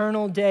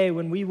eternal day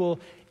when we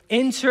will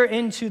enter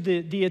into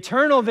the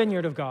eternal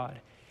vineyard of God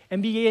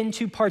and begin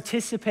to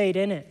participate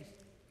in it.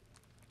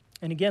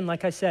 And again,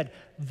 like I said,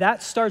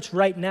 that starts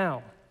right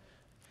now.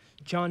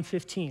 John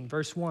 15,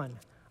 verse 1.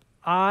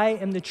 I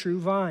am the true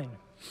vine,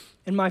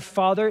 and my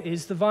Father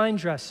is the vine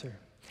dresser.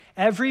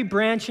 Every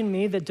branch in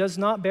me that does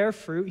not bear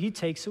fruit, He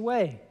takes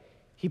away.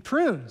 He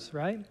prunes,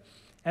 right?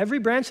 Every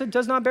branch that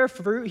does not bear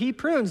fruit, He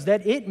prunes,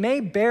 that it may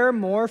bear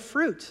more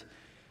fruit.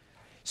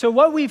 So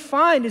what we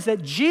find is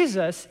that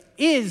Jesus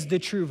is the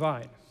true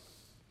vine.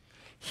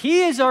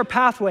 He is our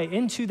pathway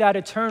into that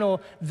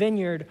eternal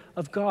vineyard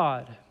of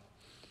God.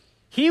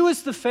 He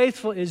was the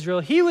faithful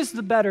Israel. He was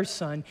the better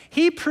son.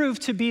 He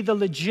proved to be the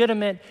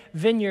legitimate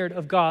vineyard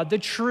of God, the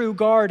true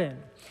garden.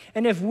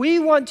 And if we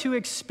want to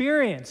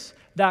experience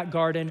that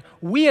garden,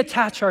 we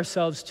attach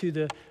ourselves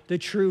to the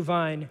true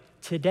vine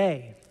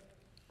today.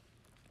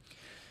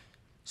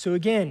 So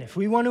again, if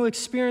we want to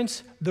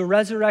experience the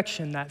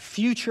resurrection, that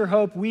future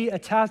hope, we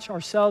attach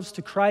ourselves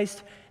to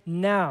Christ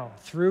now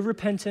through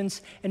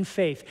repentance and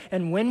faith.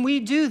 And when we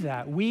do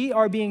that, we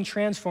are being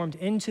transformed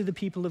into the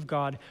people of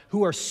God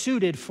who are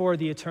suited for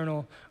the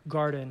eternal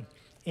garden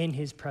in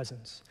His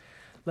presence.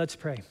 Let's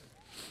pray.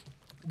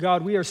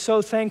 God, we are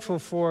so thankful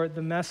for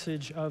the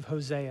message of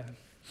Hosea.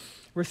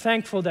 We're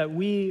thankful that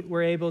we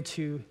were able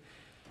to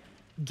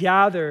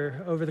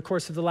gather over the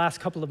course of the last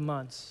couple of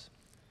months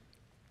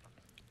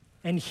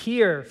and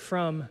hear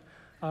from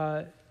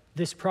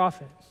this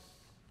prophet.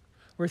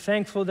 We're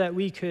thankful that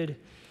we could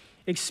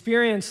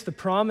experience the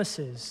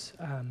promises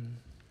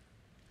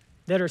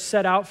that are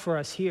set out for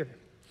us here,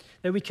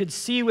 that we could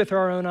see with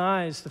our own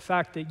eyes the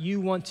fact that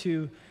you want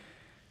to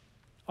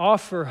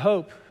offer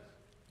hope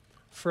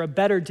for a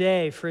better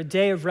day, for a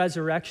day of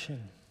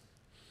resurrection.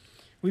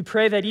 We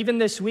pray that even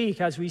this week,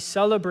 as we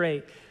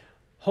celebrate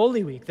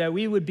Holy Week, that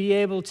we would be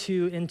able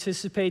to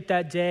anticipate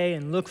that day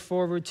and look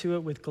forward to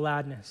it with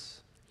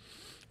gladness.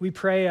 We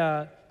pray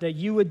that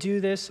you would do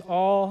this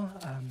all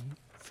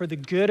for the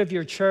good of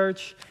your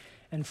church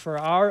and for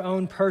our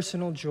own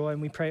personal joy.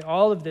 And we pray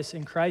all of this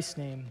in Christ's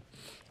name.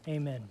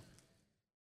 Amen.